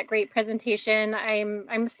Kayla for that great presentation.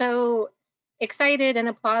 I'm so excited and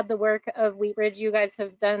applaud the work of Wheat Ridge. You guys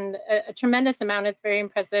have done a tremendous amount. It's very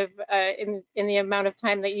impressive in the amount of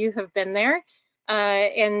time that you have been there.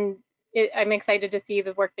 I'm excited to see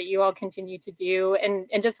the work that you all continue to do, and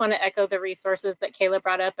just want to echo the resources that Kayla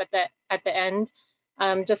brought up at the end.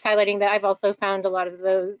 Just highlighting that I've also found a lot of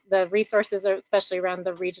the resources, especially around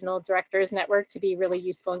the Regional Directors Network, to be really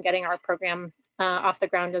useful in getting our program off the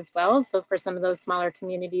ground as well. So for some of those smaller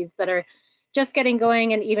communities that are just getting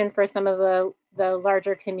going, and even for some of the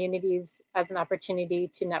larger communities as an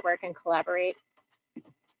opportunity to network and collaborate.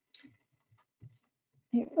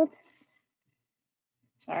 Oops.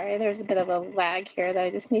 Sorry, there's a bit of a lag here that I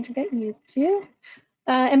just need to get used to.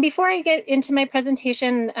 And before I get into my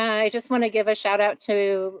presentation, I just want to give a shout out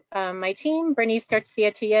to my team, Bernice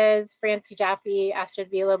Garcia-Tiez, Francie Jaffe,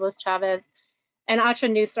 Astrid Villalobos Chavez, and Atra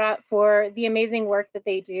Nusrat for the amazing work that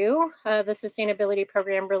they do. The sustainability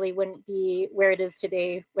program really wouldn't be where it is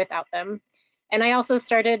today without them. And I also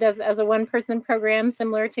started as a one-person program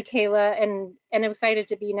similar to Kayla, and I'm excited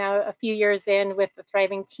to be now a few years in with a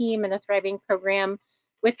thriving team and a thriving program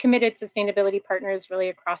with committed sustainability partners really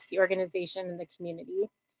across the organization and the community.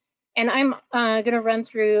 And I'm going to run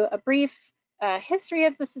through a brief history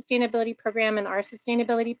of the sustainability program and our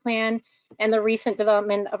sustainability plan and the recent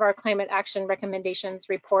development of our climate action recommendations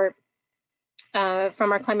report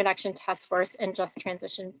from our Climate Action Task Force and Just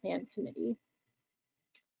Transition Plan Committee.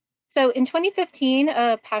 So in 2015,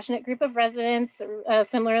 a passionate group of residents,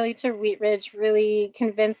 similarly to Wheat Ridge, really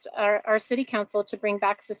convinced our city council to bring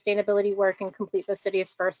back sustainability work and complete the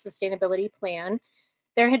city's first sustainability plan.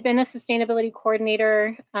 There had been a sustainability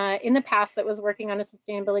coordinator in the past that was working on a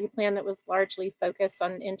sustainability plan that was largely focused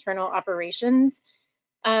on internal operations,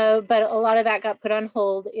 but a lot of that got put on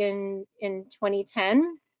hold in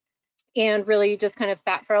 2010 and really just kind of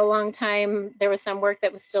sat for a long time. There was some work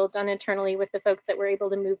that was still done internally with the folks that were able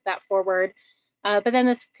to move that forward. But then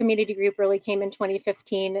this community group really came in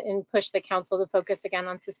 2015 and pushed the council to focus again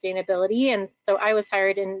on sustainability. And so I was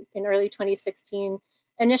hired in early 2016,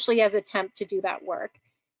 initially as a temp to do that work.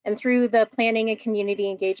 And through the planning and community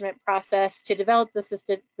engagement process to develop the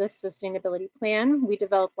sustainability plan, we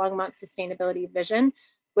developed Longmont's sustainability vision,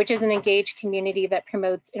 which is an engaged community that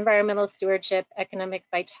promotes environmental stewardship, economic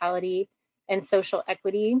vitality, and social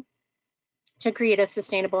equity to create a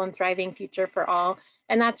sustainable and thriving future for all.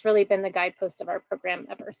 And that's really been the guidepost of our program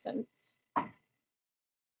ever since.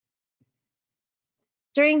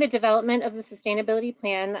 During the development of the sustainability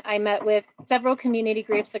plan, I met with several community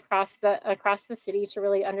groups across the city to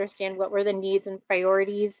really understand what were the needs and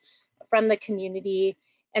priorities from the community,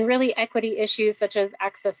 and really equity issues such as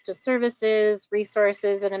access to services,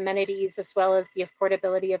 resources, and amenities, as well as the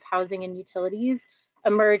affordability of housing and utilities,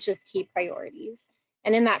 emerged as key priorities.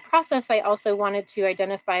 And in that process, I also wanted to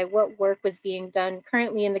identify what work was being done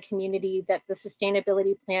currently in the community that the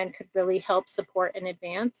sustainability plan could really help support and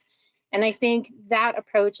advance. And I think that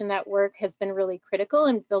approach and that work has been really critical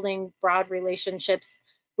in building broad relationships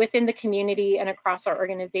within the community and across our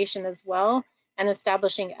organization as well, and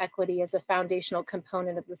establishing equity as a foundational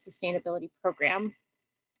component of the sustainability program.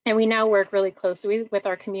 And we now work really closely with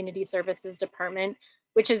our community services department,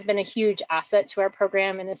 which has been a huge asset to our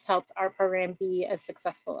program and has helped our program be as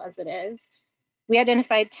successful as it is. We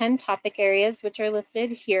identified 10 topic areas, which are listed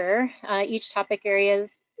here. Each topic area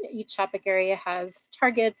has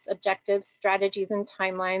targets, objectives, strategies, and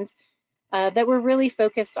timelines that were really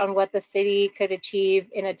focused on what the city could achieve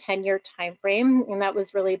in a 10-year timeframe. And that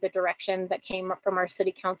was really the direction that came up from our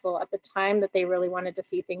city council at the time, that they really wanted to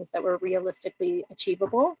see things that were realistically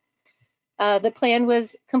achievable. The plan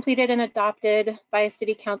was completed and adopted by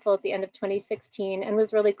city council at the end of 2016 and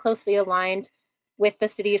was really closely aligned with the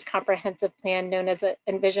city's comprehensive plan known as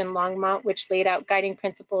Envision Longmont, which laid out guiding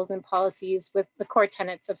principles and policies with the core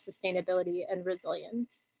tenets of sustainability and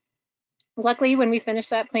resilience. Luckily, when we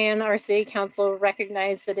finished that plan, our city council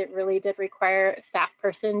recognized that it really did require a staff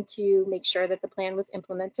person to make sure that the plan was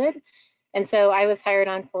implemented. And so I was hired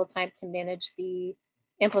on full-time to manage the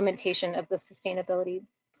implementation of the sustainability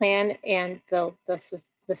plan and build the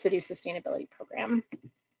city's sustainability program.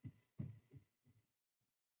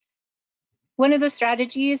 One of the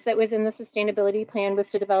strategies that was in the sustainability plan was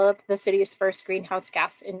to develop the city's first greenhouse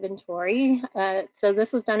gas inventory. So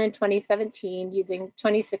this was done in 2017 using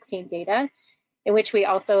 2016 data, in which we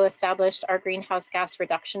also established our greenhouse gas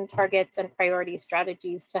reduction targets and priority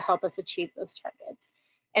strategies to help us achieve those targets.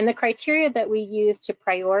 And the criteria that we used to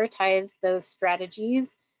prioritize those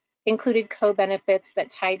strategies included co-benefits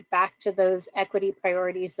that tied back to those equity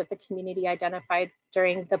priorities that the community identified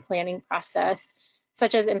during the planning process,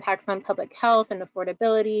 such as impacts on public health and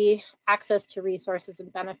affordability, access to resources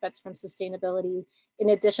and benefits from sustainability,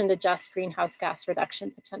 in addition to just greenhouse gas reduction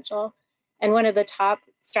potential. And one of the top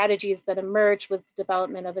strategies that emerged was the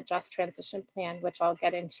development of a just transition plan, which I'll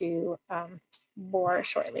get into more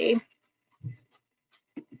shortly.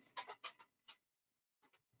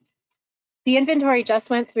 The inventory just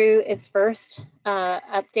went through its first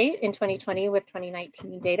update in 2020 with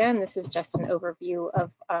 2019 data, and this is just an overview of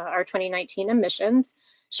our 2019 emissions,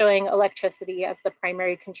 showing electricity as the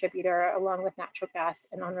primary contributor along with natural gas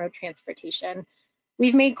and on-road transportation.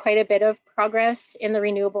 We've made quite a bit of progress in the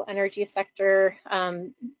renewable energy sector,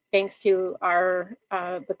 thanks to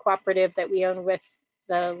the cooperative that we own with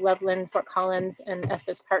the Loveland, Fort Collins, and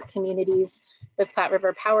Estes Park communities with Platte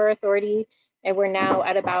River Power Authority. And we're now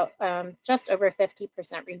at about just over 50%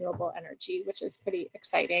 renewable energy, which is pretty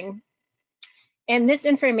exciting. And this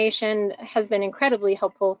information has been incredibly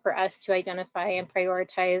helpful for us to identify and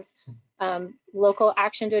prioritize local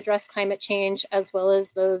action to address climate change, as well as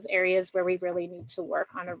those areas where we really need to work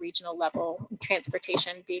on a regional level,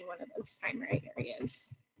 transportation being one of those primary areas.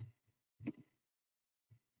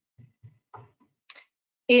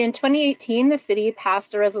 In 2018, the city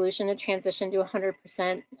passed a resolution to transition to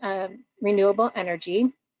 100% renewable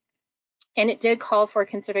energy, and it did call for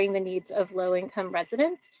considering the needs of low-income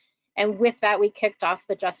residents. And with that, we kicked off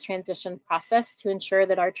the Just Transition process to ensure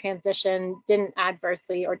that our transition didn't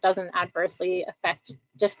adversely or doesn't adversely affect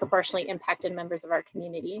disproportionately impacted members of our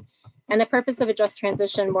community. And the purpose of a Just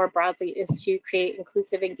Transition more broadly is to create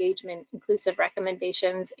inclusive engagement, inclusive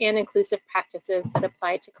recommendations, and inclusive practices that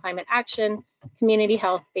apply to climate action, community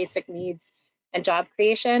health, basic needs, and job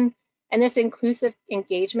creation. And this inclusive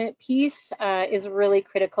engagement piece is really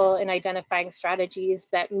critical in identifying strategies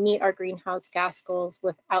that meet our greenhouse gas goals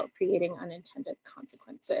without creating unintended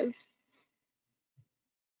consequences.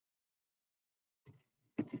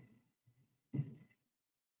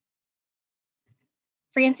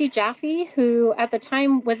 Francie Jaffe, who at the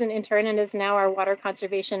time was an intern and is now our water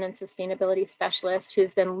conservation and sustainability specialist,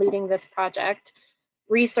 who's been leading this project,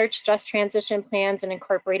 researched Just Transition plans and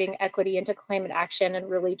incorporating equity into climate action, and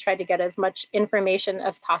really tried to get as much information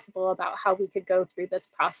as possible about how we could go through this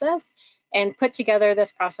process and put together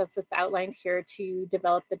this process that's outlined here to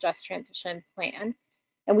develop the Just Transition plan.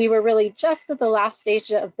 And we were really just at the last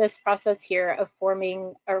stage of this process here of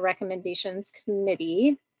forming a recommendations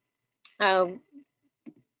committee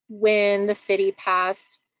when the city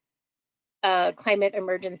passed a climate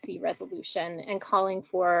emergency resolution and calling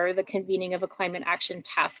for the convening of a climate action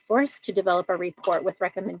task force to develop a report with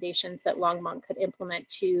recommendations that Longmont could implement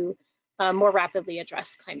to more rapidly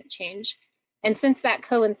address climate change. And since that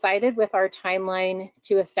coincided with our timeline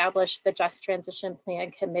to establish the Just Transition Plan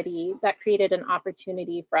Committee, that created an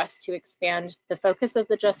opportunity for us to expand the focus of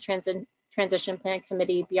the Just Transition Plan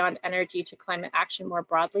Committee beyond energy to climate action more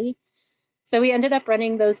broadly. So we ended up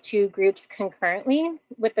running those two groups concurrently,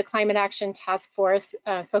 with the Climate Action Task Force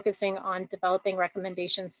focusing on developing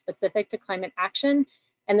recommendations specific to climate action,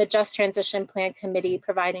 and the Just Transition Plan Committee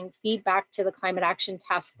providing feedback to the Climate Action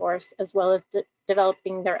Task Force, as well as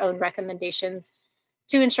developing their own recommendations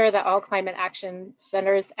to ensure that all climate action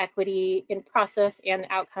centers equity in process and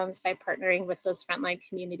outcomes by partnering with those frontline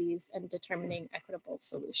communities and determining equitable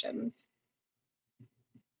solutions.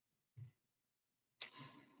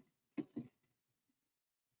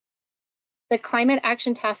 The Climate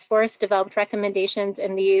Action Task Force developed recommendations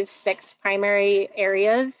in these 6 primary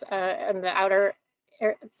areas on the outer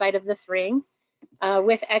side of this ring,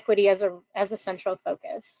 with equity as a central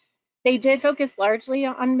focus. They did focus largely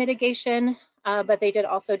on mitigation, but they did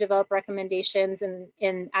also develop recommendations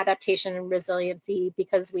in adaptation and resiliency,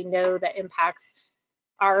 because we know that impacts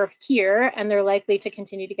are here and they're likely to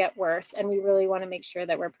continue to get worse. And we really want to make sure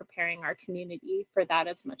that we're preparing our community for that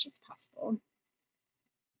as much as possible.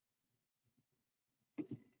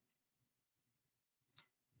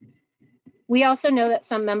 We also know that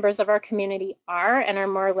some members of our community are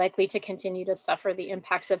more likely to continue to suffer the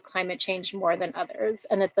impacts of climate change more than others,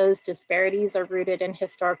 and that those disparities are rooted in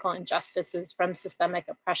historical injustices from systemic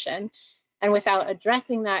oppression. And without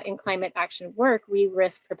addressing that in climate action work, we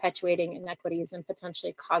risk perpetuating inequities and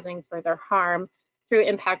potentially causing further harm through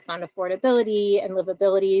impacts on affordability and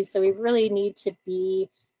livability. So we really need to be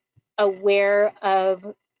aware of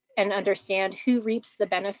and understand who reaps the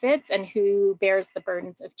benefits and who bears the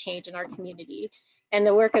burdens of change in our community. And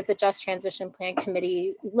the work of the Just Transition Plan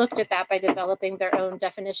Committee looked at that by developing their own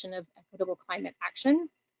definition of equitable climate action,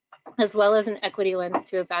 as well as an equity lens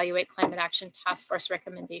to evaluate Climate Action Task Force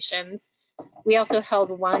recommendations. We also held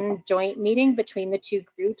one joint meeting between the two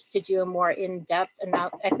groups to do a more in-depth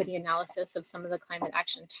equity analysis of some of the Climate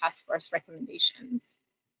Action Task Force recommendations.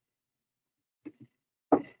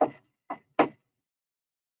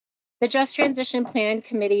 The Just Transition Plan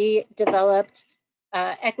Committee developed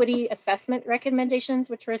equity assessment recommendations,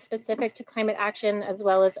 which were specific to climate action, as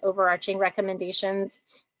well as overarching recommendations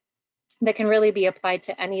that can really be applied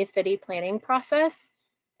to any city planning process.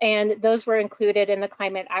 And those were included in the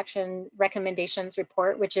Climate Action Recommendations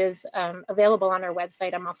Report, which is available on our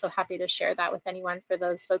website. I'm also happy to share that with anyone for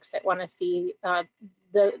those folks that want to see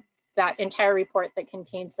that entire report that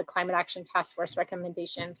contains the Climate Action Task Force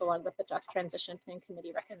recommendations, along with the Just Transition Plan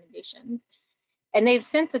Committee recommendations. And they've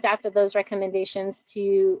since adapted those recommendations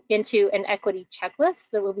into an equity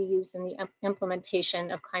checklist that will be used in the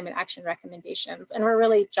implementation of climate action recommendations. And we're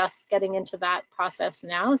really just getting into that process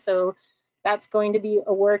now. So that's going to be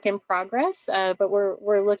a work in progress, but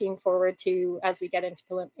we're looking forward to, as we get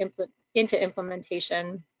into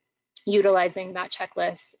implementation, utilizing that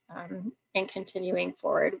checklist and continuing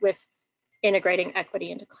forward with integrating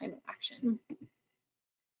equity into climate action.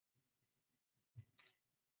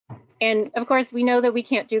 And of course, we know that we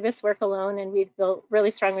can't do this work alone, and we've built really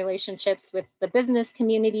strong relationships with the business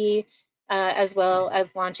community, as well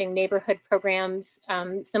as launching neighborhood programs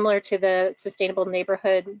similar to the Sustainable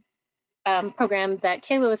Neighborhood program that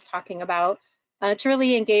Kayla was talking about, to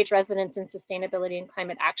really engage residents in sustainability and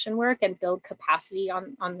climate action work and build capacity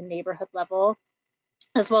on the neighborhood level,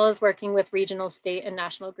 as well as working with regional, state, and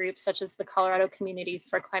national groups such as the Colorado Communities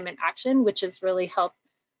for Climate Action, which has really helped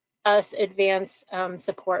us advance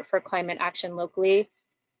support for climate action locally,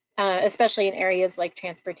 especially in areas like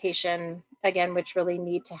transportation, again, which really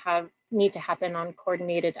need to happen on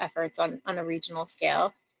coordinated efforts on a regional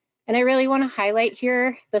scale. And I really want to highlight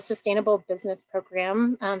here the Sustainable Business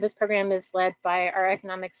Program. This program is led by our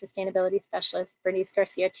Economic Sustainability Specialist, Bernice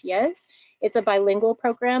Garcia-Tiez. It's a bilingual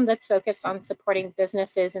program that's focused on supporting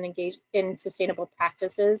businesses and engaged in sustainable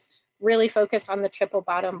practices, really focused on the triple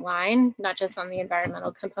bottom line, not just on the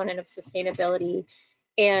environmental component of sustainability.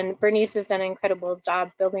 And Bernice has done an incredible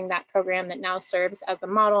job building that program that now serves as a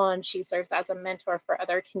model, and she serves as a mentor for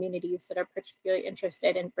other communities that are particularly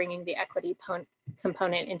interested in bringing the equity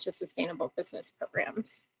component into sustainable business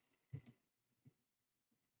programs.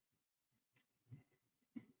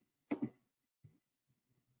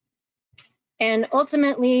 And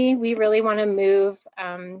ultimately, we really want to move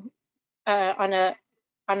on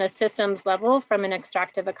a systems level from an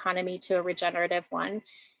extractive economy to a regenerative one.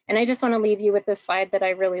 And I just want to leave you with this slide that I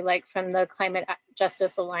really like from the Climate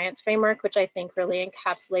Justice Alliance framework, which I think really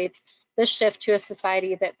encapsulates the shift to a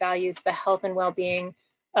society that values the health and well-being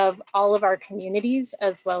of all of our communities,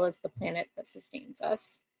 as well as the planet that sustains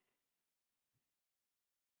us.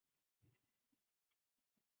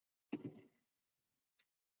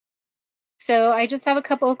 So I just have a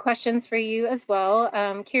couple of questions for you as well.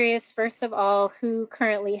 I'm curious, first of all, who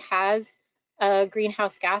currently has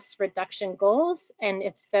greenhouse gas reduction goals? And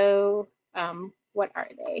if so, what are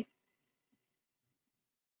they?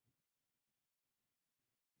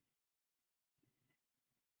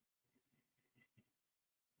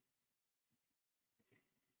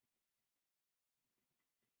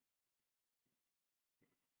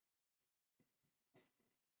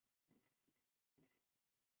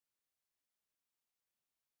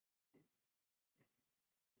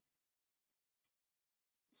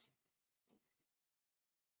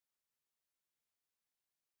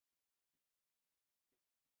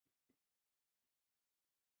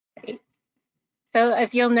 Great. So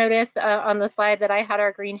if you'll notice on the slide that I had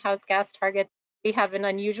our greenhouse gas target, we have an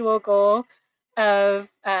unusual goal of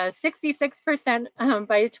 66%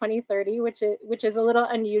 by 2030, which is a little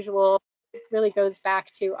unusual. It really goes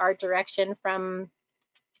back to our direction from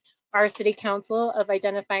our city council of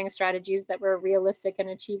identifying strategies that were realistic and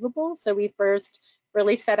achievable. So we first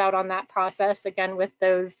really set out on that process, again, with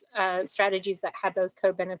those strategies that had those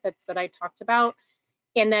co-benefits that I talked about,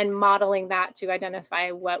 and then modeling that to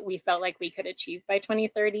identify what we felt like we could achieve by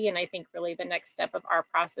 2030. And I think really the next step of our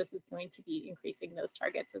process is going to be increasing those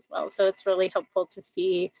targets as well. So it's really helpful to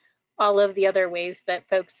see all of the other ways that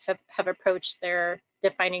folks have approached their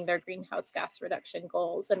defining their greenhouse gas reduction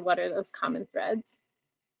goals and what are those common threads.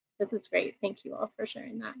 This is great. Thank you all for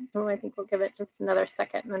sharing that. Well, I think we'll give it just another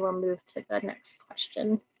second and then we'll move to the next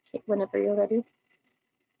question. Kate, whenever you're ready.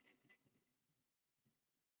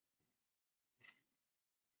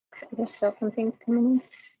 There's still some things coming in.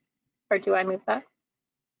 Or do I move that?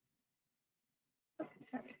 Oh,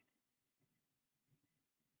 sorry.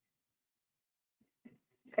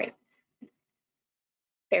 Great.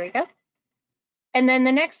 There we go. And then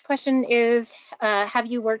the next question is, have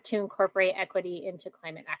you worked to incorporate equity into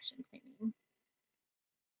climate action planning?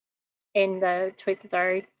 And the choices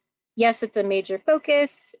are, yes, it's a major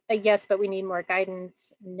focus, yes, but we need more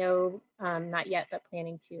guidance, no, not yet, but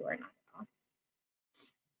planning to, or not at all.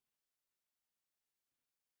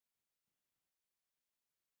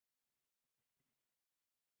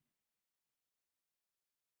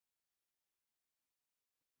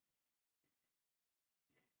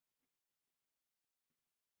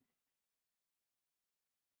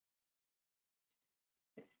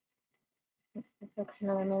 Focus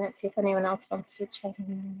another minute, see if anyone else wants to check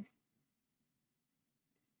in.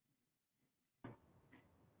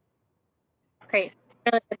 Great.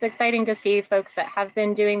 It's exciting to see folks that have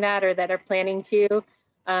been doing that or that are planning to,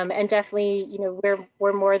 and definitely, you know,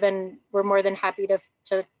 we're more than happy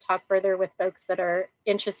to talk further with folks that are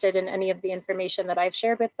interested in any of the information that I've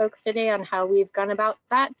shared with folks today on how we've gone about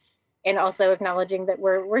that, and also acknowledging that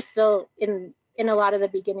we're still in in a lot of the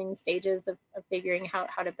beginning stages of figuring how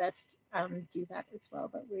to best do that as well.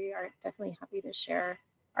 But we are definitely happy to share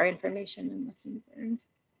our information and lessons learned.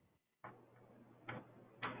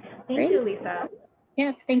 Thank you, Lisa.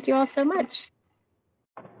 Yeah, thank you all so much.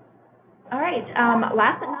 All right,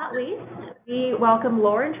 last but not least, we welcome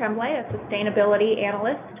Lauren Tremblay, a sustainability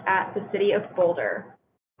analyst at the City of Boulder.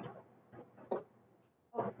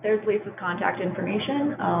 Oh, there's Lisa's contact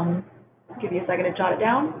information. Give you a second to jot it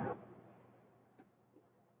down.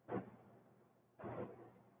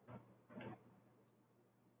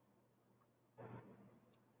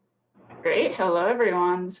 Great. Hello,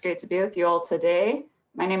 everyone. It's great to be with you all today.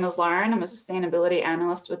 My name is Lauren. I'm a sustainability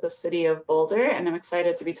analyst with the City of Boulder, and I'm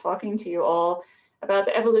excited to be talking to you all about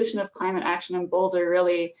the evolution of climate action in Boulder,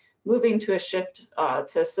 really moving to a shift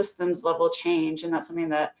to systems level change. And that's something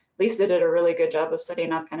that Lisa did a really good job of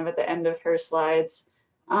setting up kind of at the end of her slides,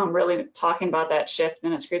 really talking about that shift.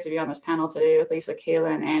 And it's great to be on this panel today with Lisa,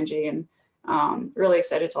 Kayla, and Angie, and really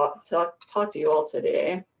excited to talk to you all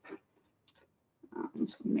today.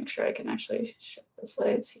 Just want to make sure I can actually shift the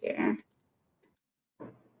slides here.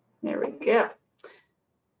 There we go.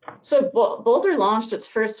 So Boulder launched its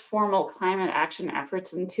first formal climate action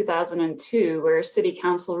efforts in 2002, where City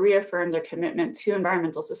Council reaffirmed their commitment to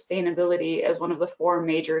environmental sustainability as one of the 4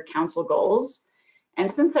 major council goals. And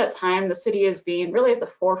since that time, the city has been really at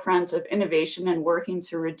the forefront of innovation and working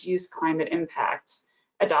to reduce climate impacts,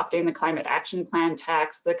 adopting the Climate Action Plan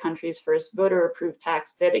tax, the country's first voter-approved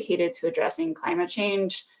tax dedicated to addressing climate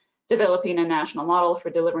change, developing a national model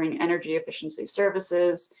for delivering energy efficiency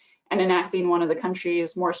services, and enacting one of the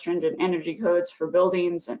country's more stringent energy codes for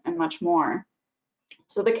buildings and much more.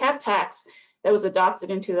 So the CAP tax that was adopted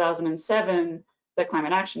in 2007, the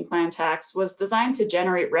Climate Action Plan tax, was designed to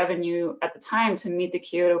generate revenue at the time to meet the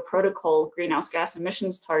Kyoto Protocol greenhouse gas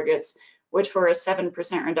emissions targets, which were a 7%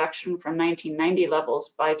 reduction from 1990 levels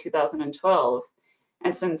by 2012.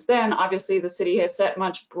 And since then, obviously, the city has set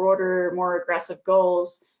much broader, more aggressive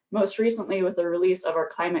goals, most recently with the release of our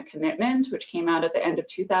climate commitment, which came out at the end of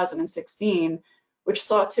 2016, which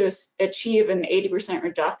sought to achieve an 80%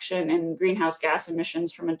 reduction in greenhouse gas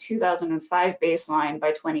emissions from a 2005 baseline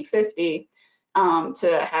by 2050,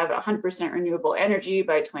 to have 100% renewable energy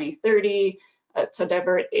by 2030, to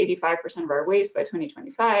divert 85% of our waste by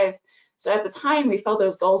 2025. So at the time, we felt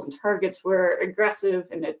those goals and targets were aggressive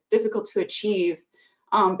and difficult to achieve.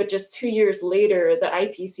 But just 2 years later, the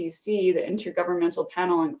IPCC, the Intergovernmental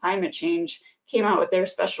Panel on Climate Change, came out with their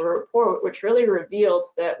special report, which really revealed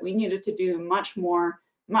that we needed to do much more,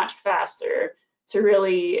 much faster to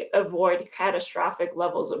really avoid catastrophic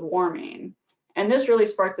levels of warming. And this really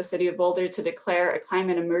sparked the City of Boulder to declare a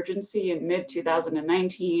climate emergency in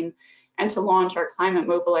mid-2019 and to launch our climate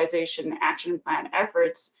mobilization action plan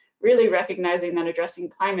efforts, really recognizing that addressing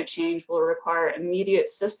climate change will require immediate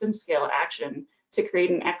system scale action to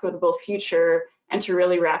create an equitable future and to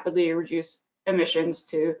really rapidly reduce emissions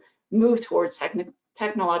to move towards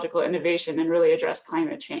technological innovation and really address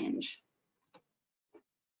climate change.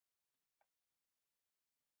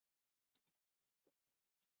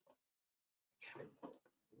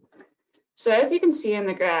 So as you can see in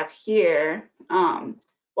the graph here,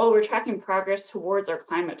 while we're tracking progress towards our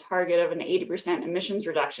climate target of an 80% emissions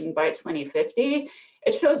reduction by 2050,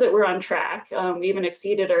 it shows that we're on track. We even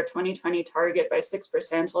exceeded our 2020 target by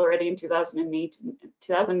 6% already in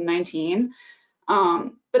 2019.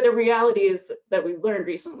 But the reality is that we've learned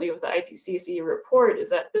recently with the IPCC report is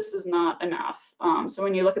that this is not enough. So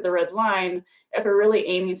when you look at the red line, if we're really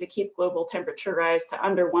aiming to keep global temperature rise to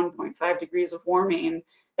under 1.5 degrees of warming,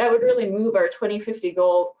 that would really move our 2050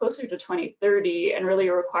 goal closer to 2030 and really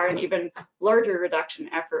require an even larger reduction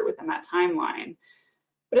effort within that timeline.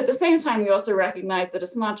 But at the same time, we also recognize that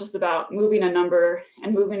it's not just about moving a number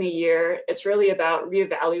and moving a year, it's really about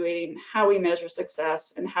reevaluating how we measure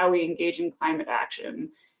success and how we engage in climate action.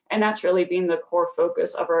 And that's really been the core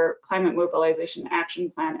focus of our climate mobilization action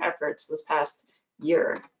plan efforts this past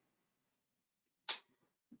year.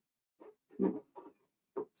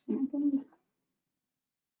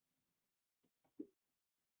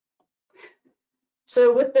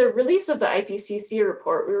 So with the release of the IPCC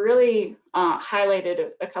report, we really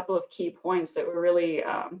highlighted a couple of key points that were really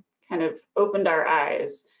kind of opened our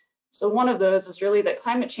eyes. So one of those is really that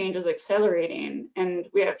climate change is accelerating and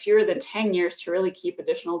we have fewer than 10 years to really keep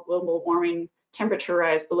additional global warming temperature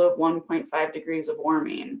rise below 1.5 degrees of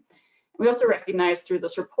warming. We also recognize through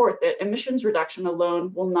this report that emissions reduction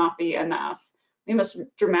alone will not be enough. We must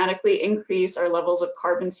dramatically increase our levels of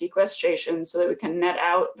carbon sequestration so that we can net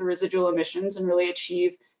out the residual emissions and really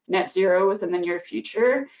achieve net zero within the near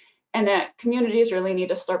future. and that communities really need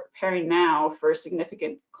to start preparing now for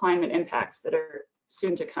significant climate impacts that are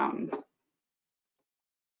soon to come.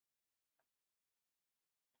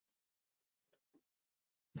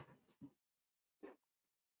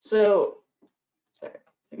 So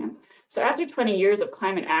after 20 years of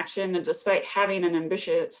climate action, and despite having an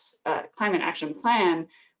ambitious climate action plan,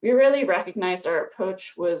 we really recognized our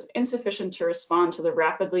approach was insufficient to respond to the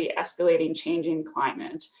rapidly escalating changing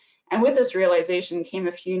climate. And with this realization came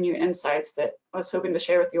a few new insights that I was hoping to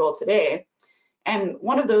share with you all today. And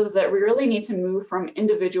one of those is that we really need to move from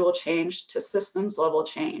individual change to systems level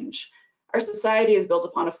change. Our society is built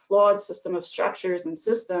upon a flawed system of structures and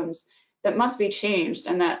systems that must be changed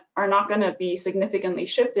and that are not going to be significantly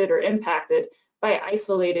shifted or impacted by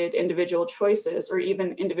isolated individual choices or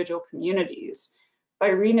even individual communities. By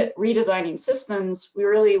redesigning systems, we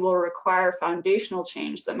really will require foundational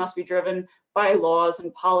change that must be driven by laws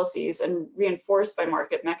and policies and reinforced by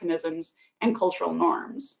market mechanisms and cultural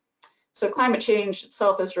norms. So climate change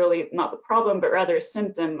itself is really not the problem, but rather a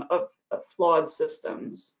symptom of flawed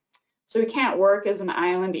systems. So we can't work as an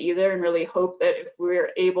island either and really hope that if we're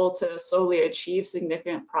able to solely achieve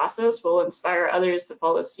significant process, we'll inspire others to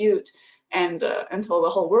follow suit. And until the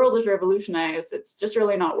whole world is revolutionized, it's just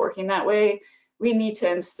really not working that way. We need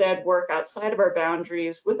to instead work outside of our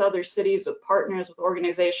boundaries with other cities, with partners, with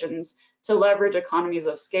organizations to leverage economies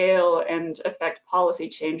of scale and affect policy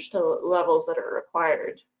change to levels that are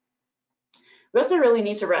required. We also really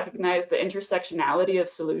need to recognize the intersectionality of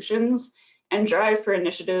solutions and drive for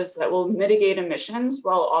initiatives that will mitigate emissions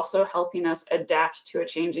while also helping us adapt to a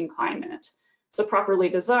changing climate. So properly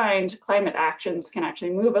designed, climate actions can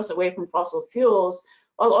actually move us away from fossil fuels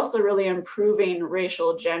while also really improving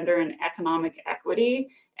racial, gender, and economic equity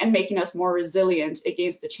and making us more resilient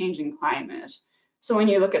against a changing climate. So when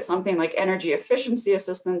you look at something like energy efficiency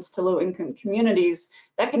assistance to low-income communities,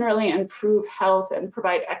 that can really improve health and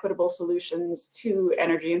provide equitable solutions to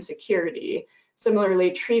energy insecurity.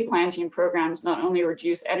 Similarly, tree planting programs not only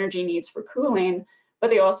reduce energy needs for cooling,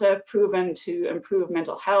 but they also have proven to improve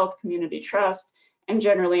mental health, community trust, and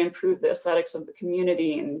generally improve the aesthetics of the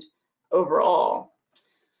community and overall.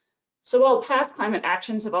 So while past climate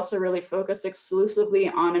actions have also really focused exclusively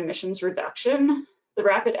on emissions reduction, the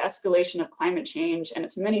rapid escalation of climate change and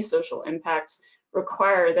its many social impacts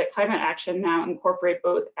require that climate action now incorporate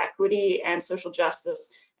both equity and social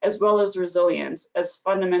justice, as well as resilience as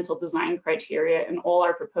fundamental design criteria in all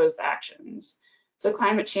our proposed actions. So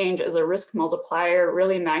climate change as a risk multiplier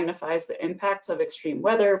really magnifies the impacts of extreme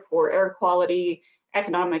weather, poor air quality,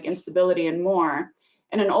 economic instability, and more.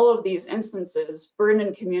 And in all of these instances,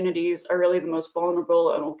 burdened communities are really the most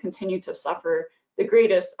vulnerable and will continue to suffer the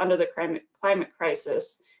greatest under the climate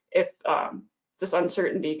crisis if this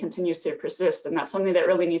uncertainty continues to persist. And that's something that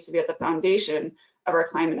really needs to be at the foundation of our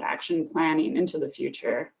climate action planning into the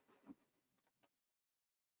future.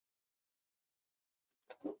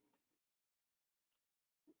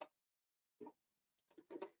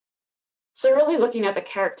 So really looking at the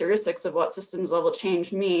characteristics of what systems level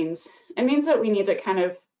change means, it means that we need to kind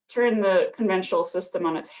of turn the conventional system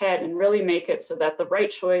on its head and really make it so that the right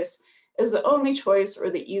choice is the only choice or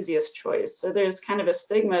the easiest choice. So there's kind of a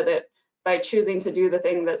stigma that by choosing to do the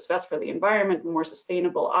thing that's best for the environment, the more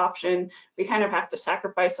sustainable option, we kind of have to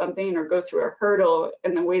sacrifice something or go through a hurdle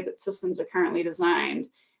in the way that systems are currently designed.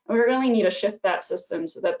 And we really need to shift that system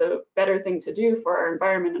so that the better thing to do for our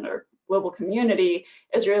environment and our global community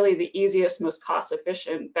is really the easiest, most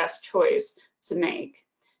cost-efficient, best choice to make.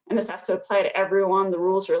 And this has to apply to everyone. The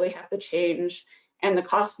rules really have to change, and the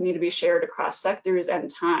costs need to be shared across sectors and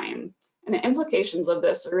time. And the implications of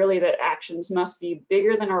this are really that actions must be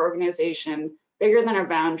bigger than our organization, bigger than our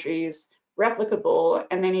boundaries, replicable,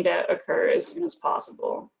 and they need to occur as soon as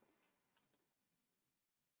possible.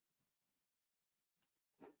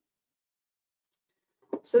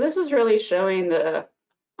 So this is really showing the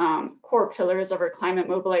core pillars of our climate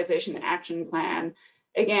mobilization action plan.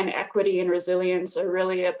 Again, equity and resilience are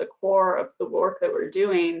really at the core of the work that we're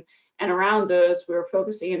doing. And around those, we're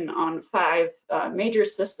focusing on 5 major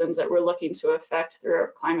systems that we're looking to affect through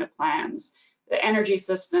our climate plans. The energy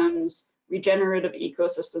systems, regenerative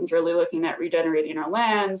ecosystems, really looking at regenerating our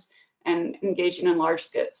lands and engaging in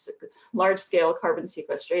large-scale carbon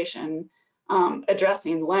sequestration,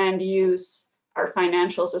 addressing land use, our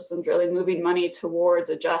financial systems, really moving money towards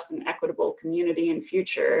a just and equitable community and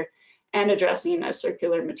future, and addressing a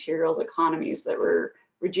circular materials economies that we're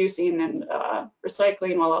reducing and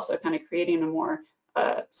recycling while also kind of creating a more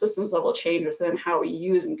systems level change within how we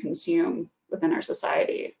use and consume within our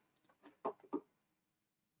society.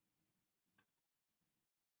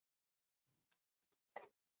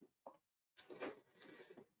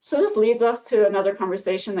 So this leads us to another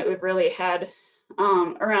conversation that we've really had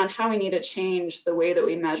around how we need to change the way that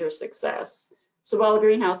we measure success. So while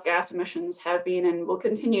greenhouse gas emissions have been and will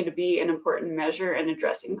continue to be an important measure in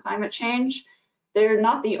addressing climate change, they're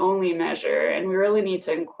not the only measure, and we really need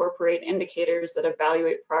to incorporate indicators that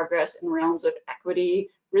evaluate progress in realms of equity,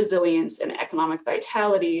 resilience, and economic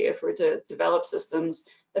vitality if we're to develop systems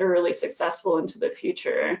that are really successful into the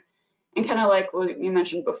future. And kind of like what you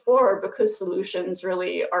mentioned before, because solutions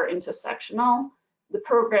really are intersectional, the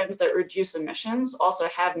programs that reduce emissions also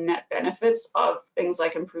have net benefits of things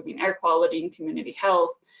like improving air quality and community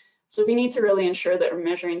health. So we need to really ensure that we're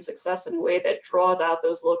measuring success in a way that draws out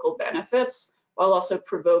those local benefits while also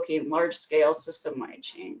provoking large-scale system-wide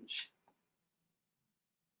change.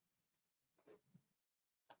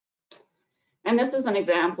 And this is an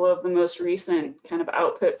example of the most recent kind of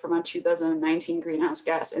output from a 2019 greenhouse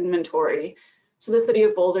gas inventory. So the City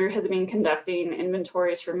of Boulder has been conducting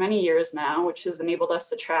inventories for many years now, which has enabled us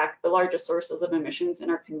to track the largest sources of emissions in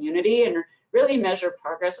our community and really measure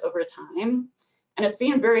progress over time. And it's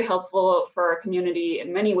been very helpful for our community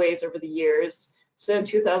in many ways over the years. So in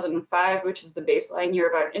 2005, which is the baseline year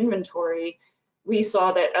of our inventory, we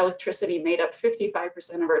saw that electricity made up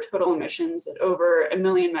 55% of our total emissions at over 1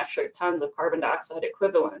 million metric tons of carbon dioxide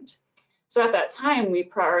equivalent. So at that time, we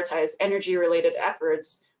prioritized energy-related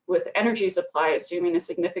efforts, with energy supply assuming a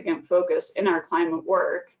significant focus in our climate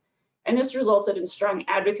work. And this resulted in strong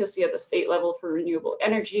advocacy at the state level for renewable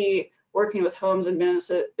energy, working with homes and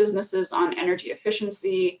businesses on energy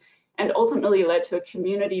efficiency, and ultimately led to a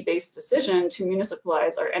community-based decision to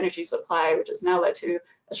municipalize our energy supply, which has now led to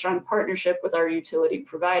a strong partnership with our utility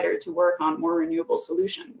provider to work on more renewable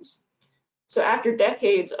solutions. So after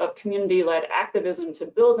decades of community-led activism to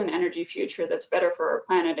build an energy future that's better for our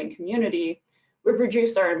planet and community, we've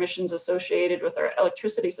reduced our emissions associated with our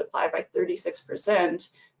electricity supply by 36%,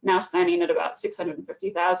 now standing at about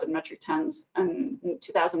 650,000 metric tons in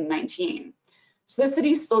 2019. So the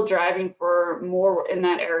city's still driving for more in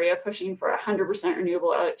that area, pushing for 100%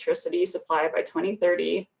 renewable electricity supply by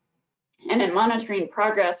 2030. And in monitoring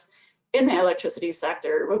progress in the electricity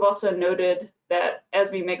sector, we've also noted that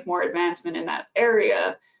as we make more advancement in that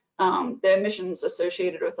area, the emissions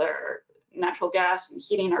associated with our natural gas and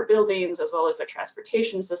heating our buildings, as well as our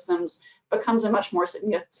transportation systems, becomes a much more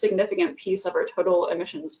significant piece of our total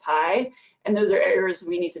emissions pie. And those are areas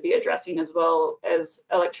we need to be addressing as well as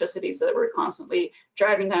electricity, so that we're constantly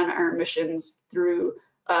driving down our emissions through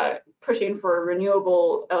pushing for a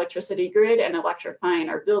renewable electricity grid and electrifying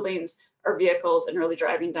our buildings, our vehicles, and really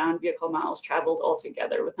driving down vehicle miles traveled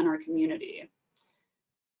altogether within our community.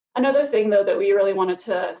 Another thing, though, that we really wanted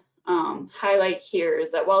to highlight here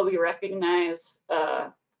is that while we recognize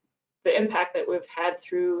the impact that we've had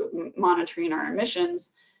through monitoring our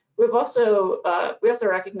emissions, we also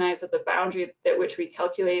recognize that the boundary at which we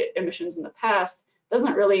calculate emissions in the past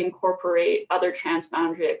doesn't really incorporate other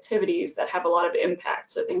transboundary activities that have a lot of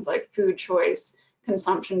impact. So things like food choice,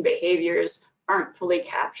 consumption behaviors aren't fully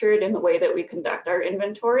captured in the way that we conduct our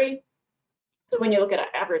inventory. So when you look at an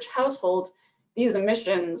average household, these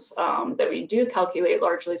emissions that we do calculate,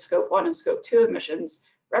 largely scope 1 and scope 2 emissions,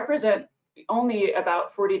 represent only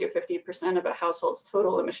about 40 to 50% of a household's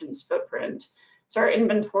total emissions footprint. So our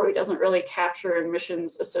inventory doesn't really capture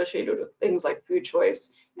emissions associated with things like food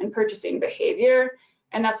choice and purchasing behavior.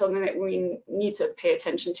 And that's something that we need to pay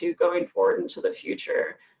attention to going forward into the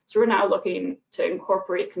future. So we're now looking to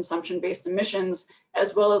incorporate consumption-based emissions,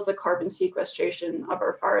 as well as the carbon sequestration of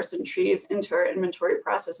our forests and trees, into our inventory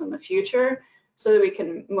process in the future, so that we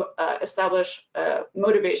can establish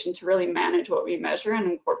motivation to really manage what we measure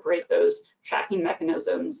and incorporate those tracking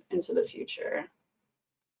mechanisms into the future.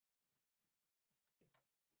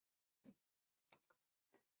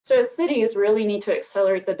 So as cities really need to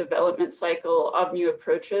accelerate the development cycle of new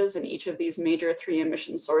approaches in each of these major 3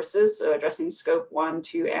 emission sources, so addressing scope 1,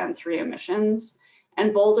 2, and 3 emissions.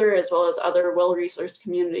 And Boulder, as well as other well-resourced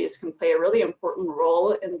communities, can play a really important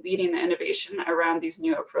role in leading the innovation around these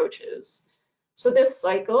new approaches. So this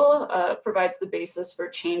cycle provides the basis for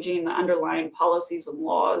changing the underlying policies and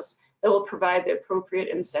laws that will provide the appropriate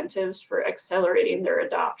incentives for accelerating their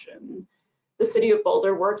adoption. The City of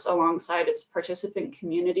Boulder works alongside its participant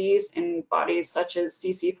communities in bodies such as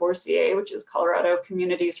CC4CA, which is Colorado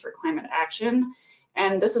Communities for Climate Action.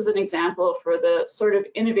 And this is an example for the sort of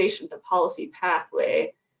innovation to policy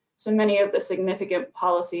pathway. So many of the significant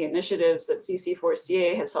policy initiatives that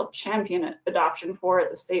CC4CA has helped champion adoption for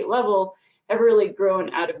at the state level have really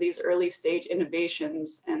grown out of these early stage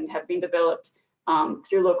innovations and have been developed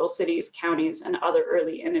through local cities, counties, and other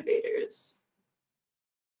early innovators.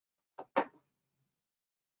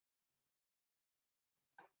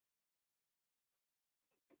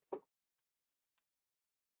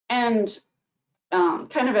 And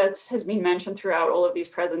kind of as has been mentioned throughout all of these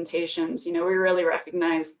presentations, we really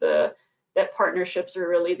recognize that partnerships are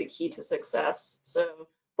really the key to success. So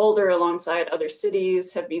Boulder, alongside other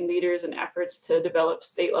cities, have been leaders in efforts to develop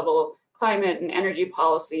state-level climate and energy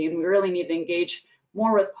policy, and we really need to engage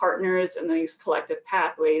more with partners in these collective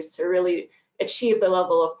pathways to really achieve the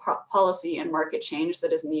level of policy and market change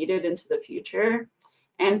that is needed into the future.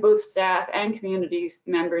 And both staff and community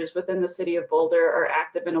members within the city of Boulder are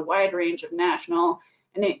active in a wide range of national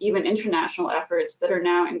and even international efforts that are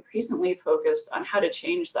now increasingly focused on how to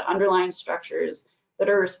change the underlying structures that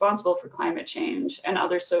are responsible for climate change and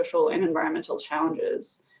other social and environmental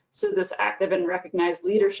challenges. So this active and recognized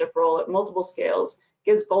leadership role at multiple scales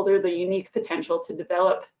gives Boulder the unique potential to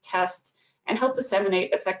develop, test, and help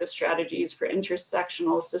disseminate effective strategies for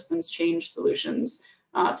intersectional systems change solutions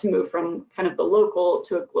to move from kind of the local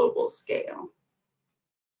to a global scale.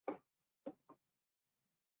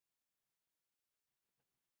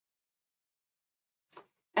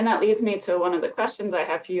 And that leads me to one of the questions I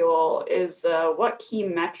have for you all is what key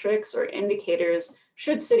metrics or indicators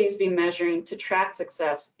should cities be measuring to track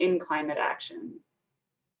success in climate action?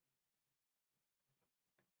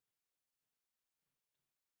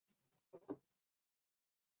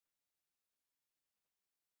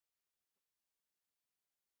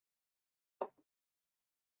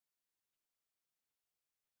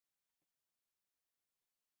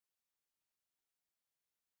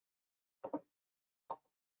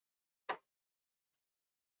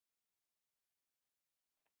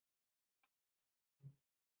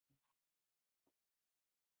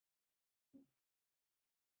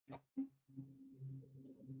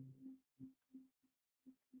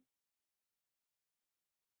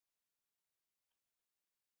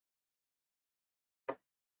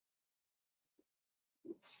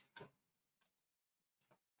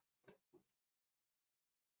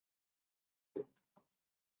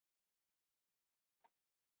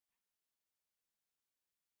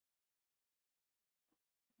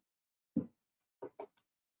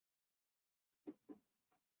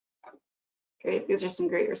 Great, these are some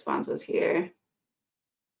great responses here.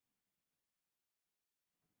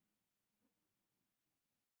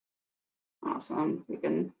 Awesome, we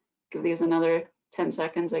can give these another 10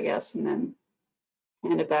 seconds, I guess, and then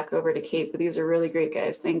hand it back over to Kate, but these are really great,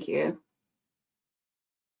 guys, thank you.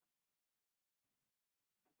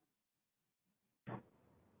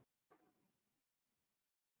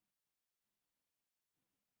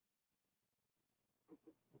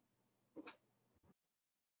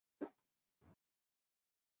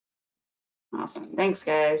 Awesome, thanks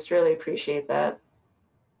guys, really appreciate that.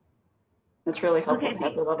 It's really helpful to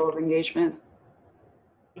have the level of engagement.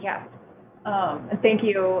 Yeah, and thank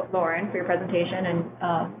you, Lauren, for your presentation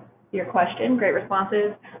and your question, great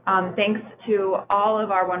responses. Thanks to all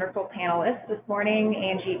of our wonderful panelists this morning,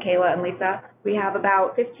 Angie, Kayla, and Lisa. We have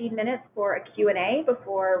about 15 minutes for a Q&A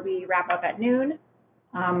before we wrap up at noon.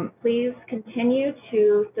 Please continue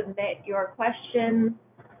to submit your questions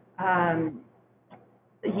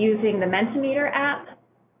using the Mentimeter app.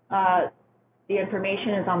 The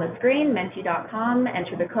information is on the screen, menti.com.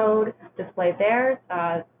 Enter the code displayed there.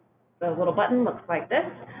 The little button looks like this.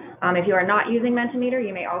 If you are not using Mentimeter,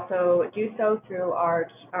 you may also do so through our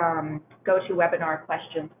GoToWebinar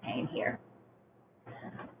questions pane here.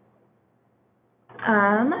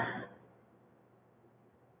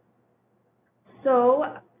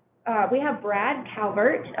 So we have Brad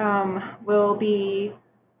Calvert will be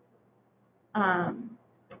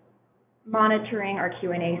monitoring our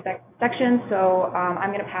Q&A section, so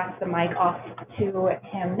I'm going to pass the mic off to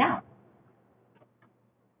him now.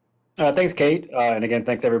 Thanks, Kate, and again,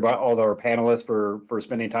 thanks everybody, all of our panelists for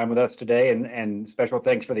spending time with us today, and special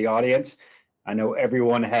thanks for the audience. I know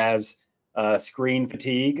everyone has screen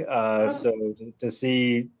fatigue, so to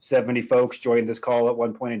see 70 folks join this call at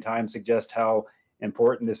one point in time suggests how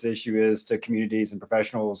important this issue is to communities and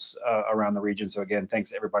professionals around the region. So again,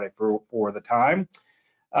 thanks everybody for the time.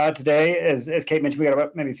 Today, as Kate mentioned, we got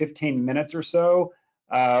about maybe 15 minutes or so.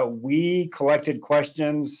 We collected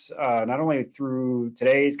questions not only through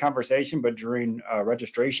today's conversation, but during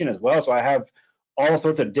registration as well. So I have all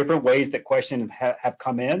sorts of different ways that questions have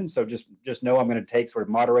come in. So just know I'm going to take sort of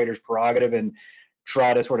moderator's prerogative and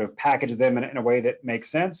try to sort of package them in a way that makes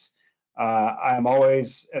sense. I'm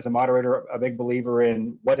always, as a moderator, a big believer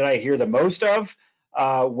in what did I hear the most of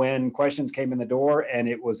when questions came in the door, and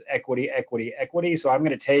it was equity, equity, equity. So I'm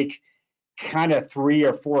going to take kind of 3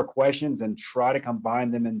 or 4 questions and try to combine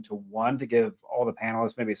them into one to give all the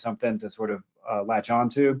panelists maybe something to sort of latch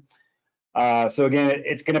onto. So again,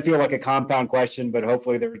 it's going to feel like a compound question, but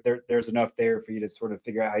hopefully there's enough there for you to sort of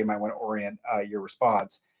figure out how you might want to orient your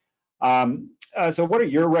response. So what are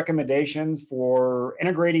your recommendations for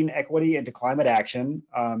integrating equity into climate action?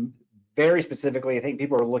 Very specifically, I think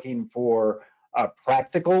people are looking for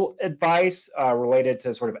practical advice related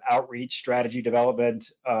to sort of outreach, strategy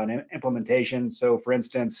development, and implementation. So for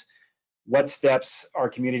instance, what steps are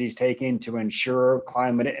communities taking to ensure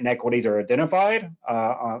climate inequities are identified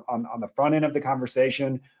on the front end of the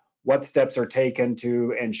conversation? What steps are taken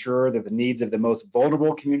to ensure that the needs of the most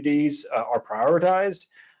vulnerable communities are prioritized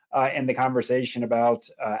in the conversation about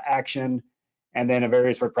action? And then a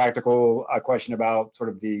very sort of practical question about sort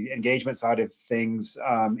of the engagement side of things.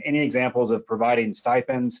 Any examples of providing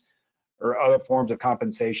stipends or other forms of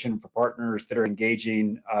compensation for partners that are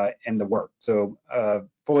engaging in the work? So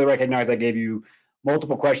fully recognize I gave you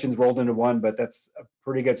multiple questions rolled into one, but that's a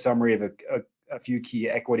pretty good summary of a few key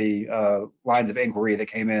equity lines of inquiry that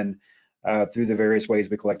came in through the various ways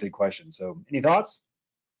we collected questions. So any thoughts?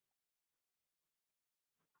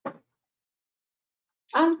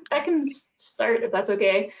 I can start if that's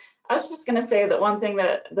okay. I was just going to say that one thing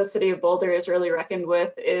that the city of Boulder has really reckoned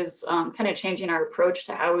with is kind of changing our approach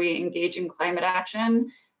to how we engage in climate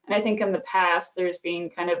action. And I think in the past, there's been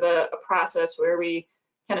kind of a process where we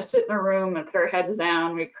kind of sit in a room and put our heads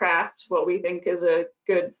down, we craft what we think is a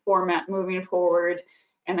good format moving forward,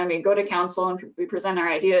 and then we go to council and we present our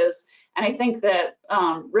ideas. And I think that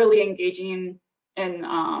really engaging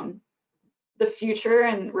in the future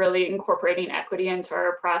and really incorporating equity into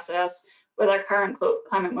our process with our current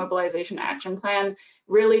climate mobilization action plan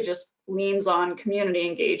really just leans on community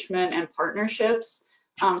engagement and partnerships.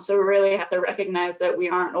 So we really have to recognize that we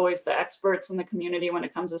aren't always the experts in the community when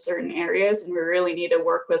it comes to certain areas, and we really need to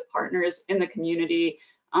work with partners in the community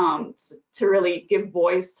to really give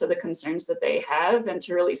voice to the concerns that they have and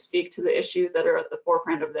to really speak to the issues that are at the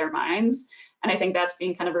forefront of their minds. And I think that's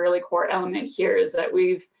been kind of a really core element here, is that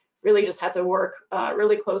we've really just had to work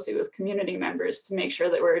really closely with community members to make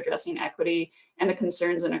sure that we're addressing equity and the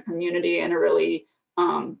concerns in a community in a really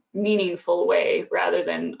meaningful way, rather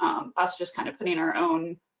than us just kind of putting our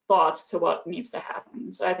own thoughts to what needs to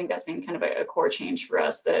happen. So I think that's been kind of a core change for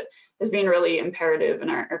us that has been really imperative in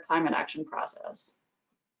our climate action process.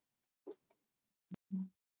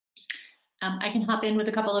 I can hop in with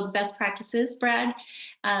a couple of best practices, Brad.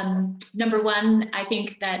 Number one, I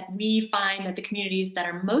think that we find that the communities that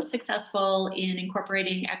are most successful in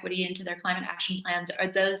incorporating equity into their climate action plans are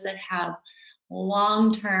those that have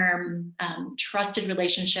long-term trusted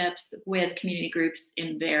relationships with community groups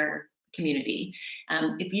in their community.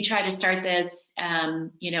 If you try to start this,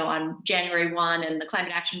 on January 1 and the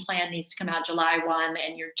climate action plan needs to come out July 1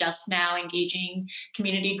 and you're just now engaging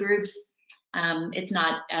community groups, it's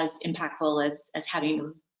not as impactful as having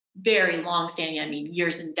those very long-standing,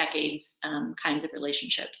 years and decades kinds of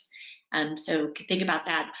relationships. So think about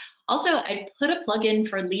that. Also, I put a plug in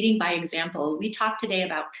for leading by example. We talked today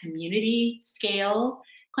about community scale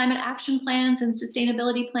climate action plans and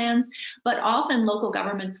sustainability plans, but often local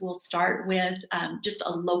governments will start with just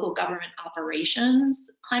a local government operations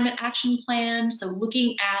climate action plan. So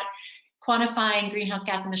looking at quantifying greenhouse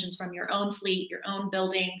gas emissions from your own fleet, your own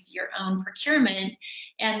buildings, your own procurement,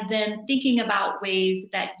 and then thinking about ways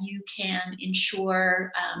that you can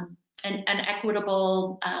ensure an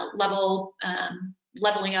equitable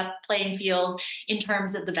leveling up playing field in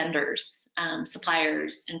terms of the vendors,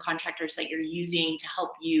 suppliers, and contractors that you're using to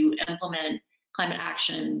help you implement climate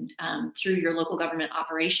action through your local government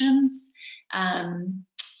operations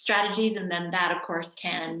strategies. And then that, of course,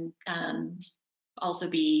 can also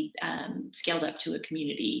be scaled up to a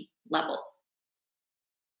community level.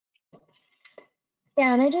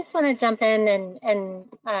 Yeah, and I just want to jump in and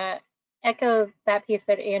echo that piece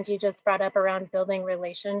that Angie just brought up around building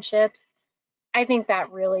relationships. I think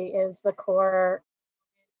that really is the core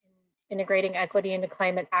in integrating equity into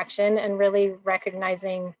climate action, and really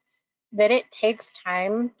recognizing that it takes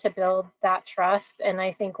time to build that trust. And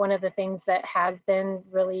I think one of the things that has been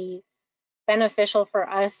really beneficial for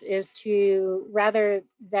us is to, rather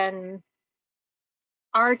than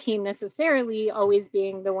our team necessarily always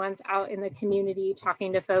being the ones out in the community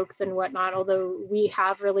talking to folks and whatnot, although we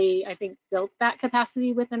have really, I think, built that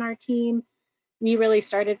capacity within our team, we really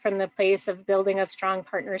started from the place of building a strong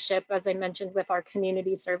partnership, as I mentioned, with our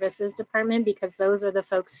community services department, because those are the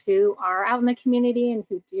folks who are out in the community and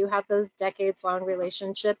who do have those decades-long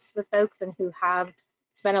relationships with folks and who have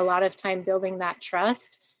spent a lot of time building that trust,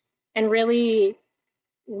 and really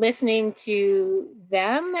listening to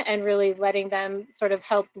them and really letting them sort of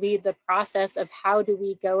help lead the process of how do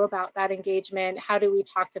we go about that engagement, how do we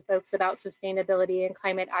talk to folks about sustainability and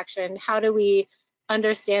climate action, how do we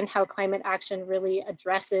understand how climate action really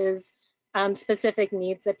addresses specific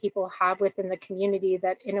needs that people have within the community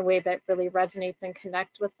that in a way that really resonates and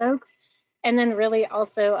connects with folks. And then really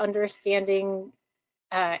also understanding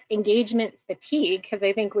engagement fatigue, because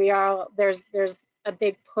I think there's a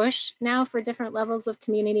big push now for different levels of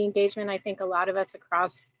community engagement. I think a lot of us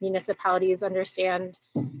across municipalities understand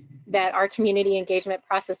that our community engagement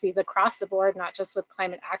processes across the board, not just with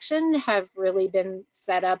climate action, have really been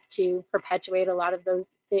set up to perpetuate a lot of those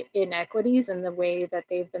inequities in the way that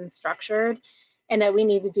they've been structured, and that we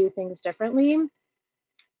need to do things differently.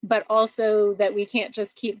 But also that we can't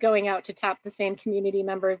just keep going out to tap the same community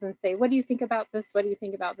members and say, what do you think about this? What do you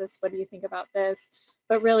think about this? What do you think about this?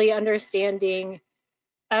 But really understanding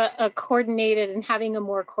a coordinated and having a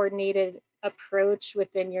more coordinated approach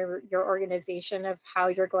within your organization of how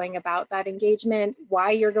you're going about that engagement,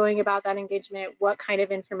 why you're going about that engagement, what kind of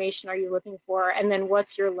information are you looking for, and then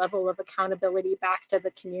what's your level of accountability back to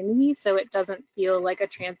the community, so it doesn't feel like a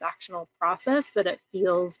transactional process, that it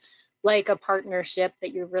feels like a partnership,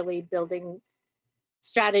 that you're really building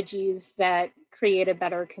strategies that create a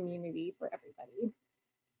better community for everybody.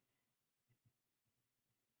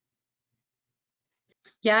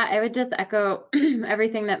 Yeah, I would just echo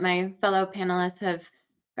everything that my fellow panelists have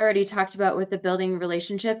already talked about with the building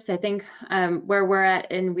relationships. I think where we're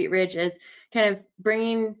at in Wheat Ridge is kind of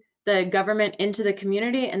bringing the government into the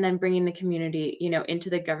community, and then bringing the community,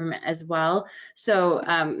 into the government as well.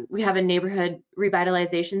 So we have a neighborhood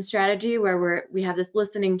revitalization strategy where we have this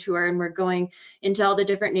listening tour, and we're going into all the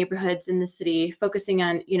different neighborhoods in the city, focusing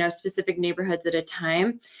on, specific neighborhoods at a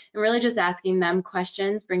time, and really just asking them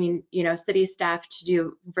questions, bringing, city staff to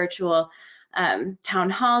do virtual town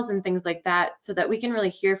halls and things like that, so that we can really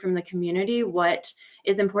hear from the community what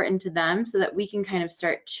is important to them, so that we can kind of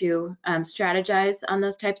start to strategize on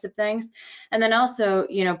those types of things. And then also,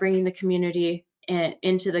 bringing the community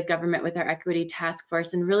into the government with our equity task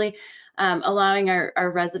force, and really allowing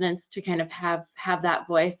our residents to kind of have that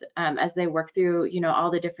voice as they work through,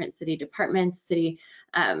 all the different city departments, city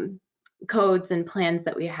codes and plans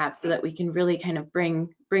that we have, so that we can really kind of bring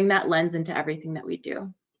that lens into everything that we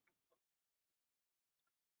do.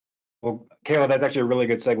 Well, Kayla, that's actually a really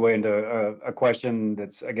good segue into a question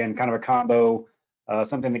that's, again, kind of a combo,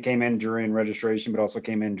 something that came in during registration, but also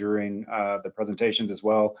came in during the presentations as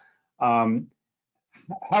well.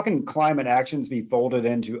 How can climate actions be folded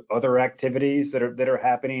into other activities that are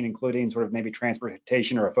happening, including sort of maybe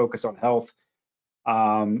transportation or a focus on health?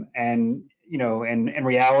 And, in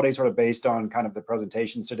reality, sort of based on kind of the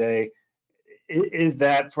presentations today, is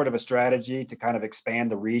that sort of a strategy to kind of expand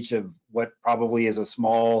the reach of what probably is a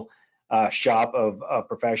small shop of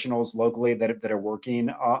professionals locally that are working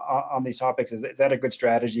on these topics? Is that a good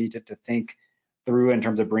strategy to think through in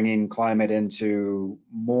terms of bringing climate into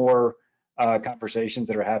more conversations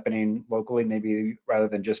that are happening locally, maybe rather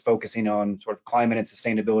than just focusing on sort of climate and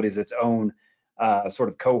sustainability as its own sort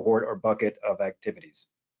of cohort or bucket of activities?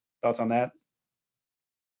 Thoughts on that?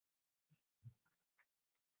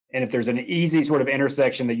 And if there's an easy sort of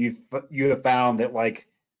intersection that you have found that like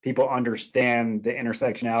people understand the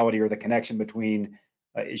intersectionality or the connection between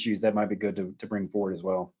issues, that might be good to bring forward as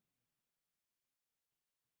well.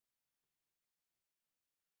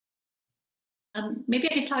 Maybe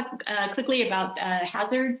I could talk quickly about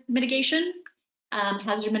hazard mitigation.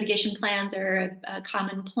 Hazard mitigation plans are a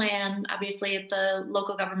common plan, obviously, at the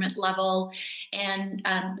local government level. And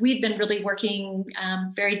we've been really working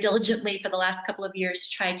very diligently for the last couple of years to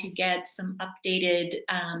try to get some updated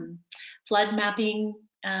flood mapping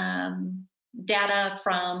data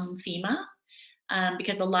from FEMA,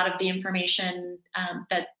 because a lot of the information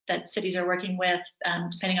that cities are working with,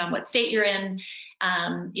 depending on what state you're in,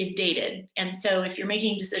 is dated. And so if you're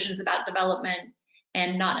making decisions about development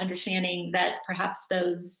and not understanding that perhaps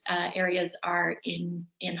those areas are in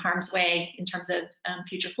harm's way in terms of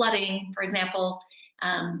future flooding, for example,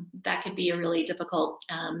 that could be a really difficult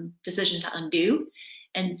decision to undo.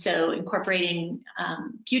 And so incorporating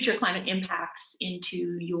future climate impacts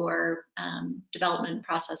into your development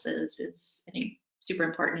processes is, I think, super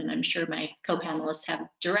important. And I'm sure my co-panelists have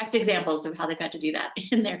direct examples of how they've had to do that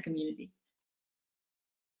in their community.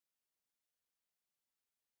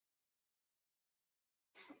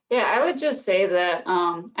 Yeah, I would just say that,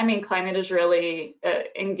 I mean, climate is really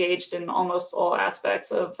engaged in almost all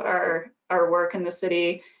aspects of our work in the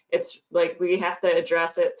city. It's like we have to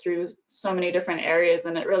address it through so many different areas,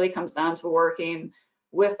 and it really comes down to working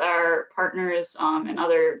with our partners and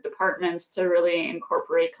other departments to really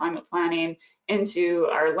incorporate climate planning into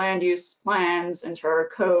our land use plans, into our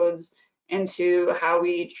codes, into how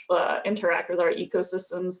we interact with our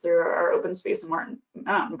ecosystems through our open space and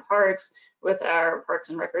mountain parks, with our parks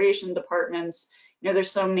and recreation departments,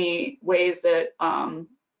 there's so many ways that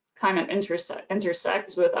climate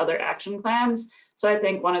intersects with other action plans. So I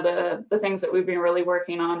think one of the things that we've been really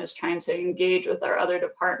working on is trying to engage with our other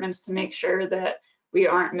departments to make sure that we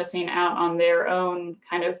aren't missing out on their own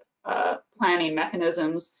kind of planning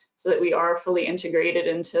mechanisms, so that we are fully integrated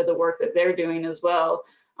into the work that they're doing as well.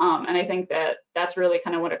 And I think that that's really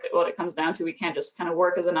kind of what it comes down to. We can't just kind of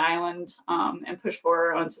work as an island and push for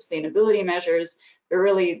our own sustainability measures, but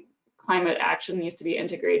really climate action needs to be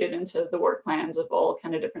integrated into the work plans of all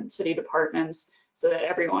kind of different city departments, so that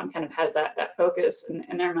everyone kind of has that focus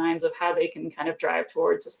in their minds of how they can kind of drive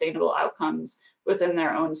towards sustainable outcomes within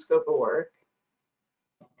their own scope of work.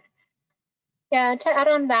 Yeah, to add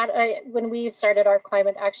on that, when we started our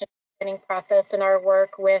climate action planning process and our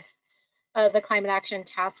work with the Climate Action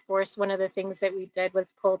Task Force, one of the things that we did was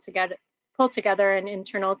pull together an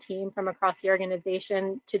internal team from across the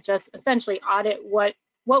organization to just essentially audit what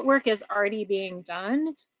work is already being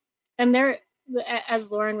done. And there, as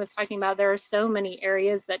Lauren was talking about, there are so many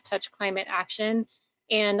areas that touch climate action.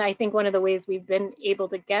 And I think one of the ways we've been able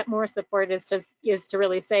to get more support is to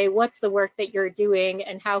really say, what's the work that you're doing,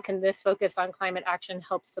 and how can this focus on climate action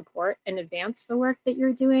help support and advance the work that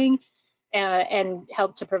you're doing, and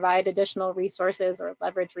help to provide additional resources or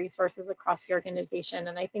leverage resources across the organization.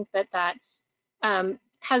 And I think that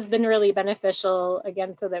has been really beneficial,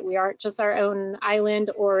 again, so that we aren't just our own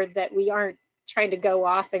island, or that we aren't trying to go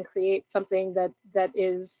off and create something that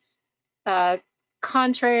is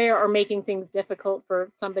contrary or making things difficult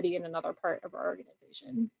for somebody in another part of our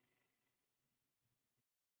organization.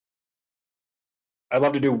 I'd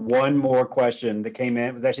love to do one more question that came in.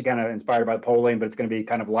 It was actually kind of inspired by the polling, but it's going to be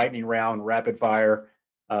kind of lightning round, rapid fire.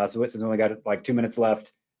 So this has only got like 2 minutes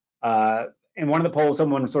left. In one of the polls,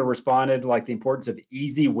 someone sort of responded like the importance of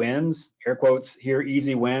easy wins, air quotes here,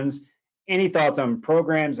 easy wins. Any thoughts on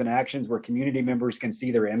programs and actions where community members can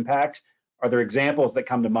see their impact? Are there examples that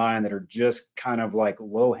come to mind that are just kind of like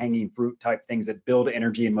low-hanging fruit type things that build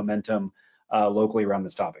energy and momentum locally around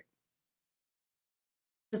this topic?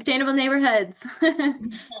 Sustainable neighborhoods.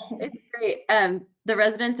 It's great. The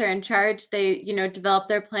residents are in charge. They, develop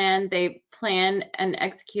their plan. They plan and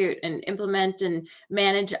execute and implement and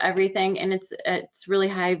manage everything. And it's really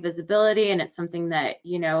high visibility, and it's something that,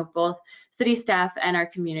 both city staff and our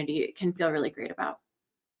community can feel really great about.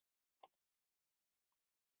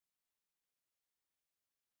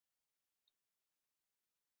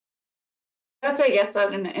 I'd say yes,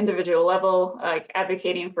 at an individual level, like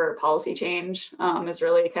advocating for policy change is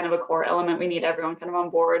really kind of a core element. We need everyone kind of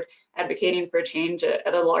on board advocating for change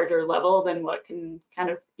at a larger level than what can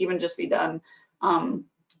kind of even just be done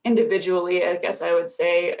individually. I guess I would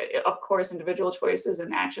say, of course, individual choices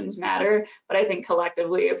and actions matter, but I think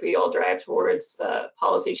collectively, if we all drive towards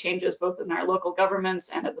policy changes, both in our local governments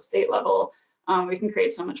and at the state level, we can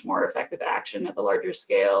create so much more effective action at the larger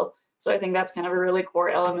scale. So I think that's kind of a really core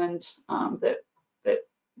element that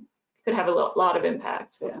could have a lot of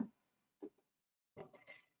impact.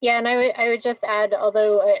 Yeah, and I would just add,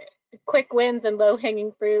 although quick wins and low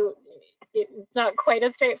hanging fruit, it's not quite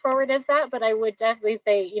as straightforward as that, but I would definitely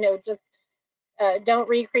say, just don't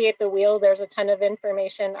recreate the wheel. There's a ton of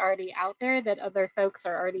information already out there that other folks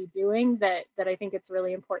are already doing that I think it's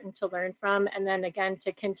really important to learn from. And then again,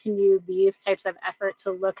 to continue these types of effort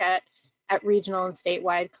to look at regional and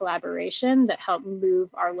statewide collaboration that help move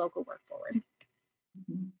our local work forward.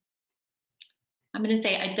 I'm going to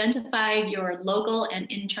say identify your local and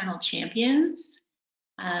internal champions,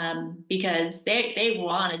 because they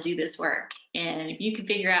want to do this work. And if you can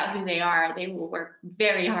figure out who they are, they will work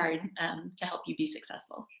very hard to help you be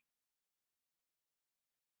successful.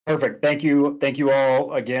 Perfect. Thank you. Thank you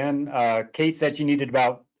all again. Kate said she needed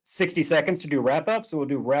about 60 seconds to do wrap up. So we'll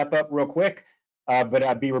do wrap up real quick. But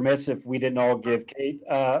I'd be remiss if we didn't all give Kate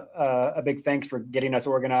a big thanks for getting us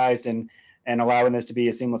organized and allowing this to be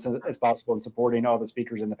as seamless as possible and supporting all the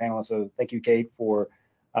speakers in the panel. So thank you, Kate, for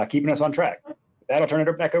keeping us on track. With that, I'll turn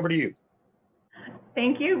it back over to you.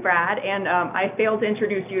 Thank you, Brad. And I failed to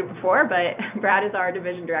introduce you before, but Brad is our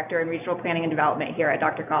Division Director in Regional Planning and Development here at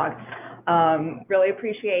DRCOG. Really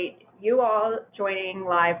appreciate you all joining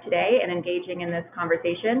live today and engaging in this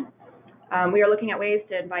conversation. We are looking at ways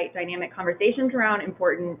to invite dynamic conversations around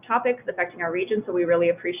important topics affecting our region, so we really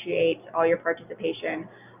appreciate all your participation.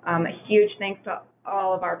 A huge thanks to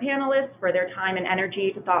all of our panelists for their time and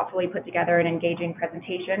energy to thoughtfully put together an engaging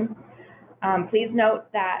presentation. Please note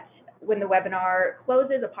that when the webinar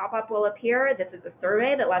closes, a pop-up will appear. This is a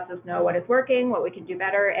survey that lets us know what is working, what we can do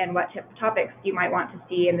better, and what topics you might want to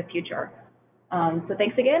see in the future. So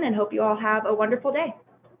thanks again, and hope you all have a wonderful day.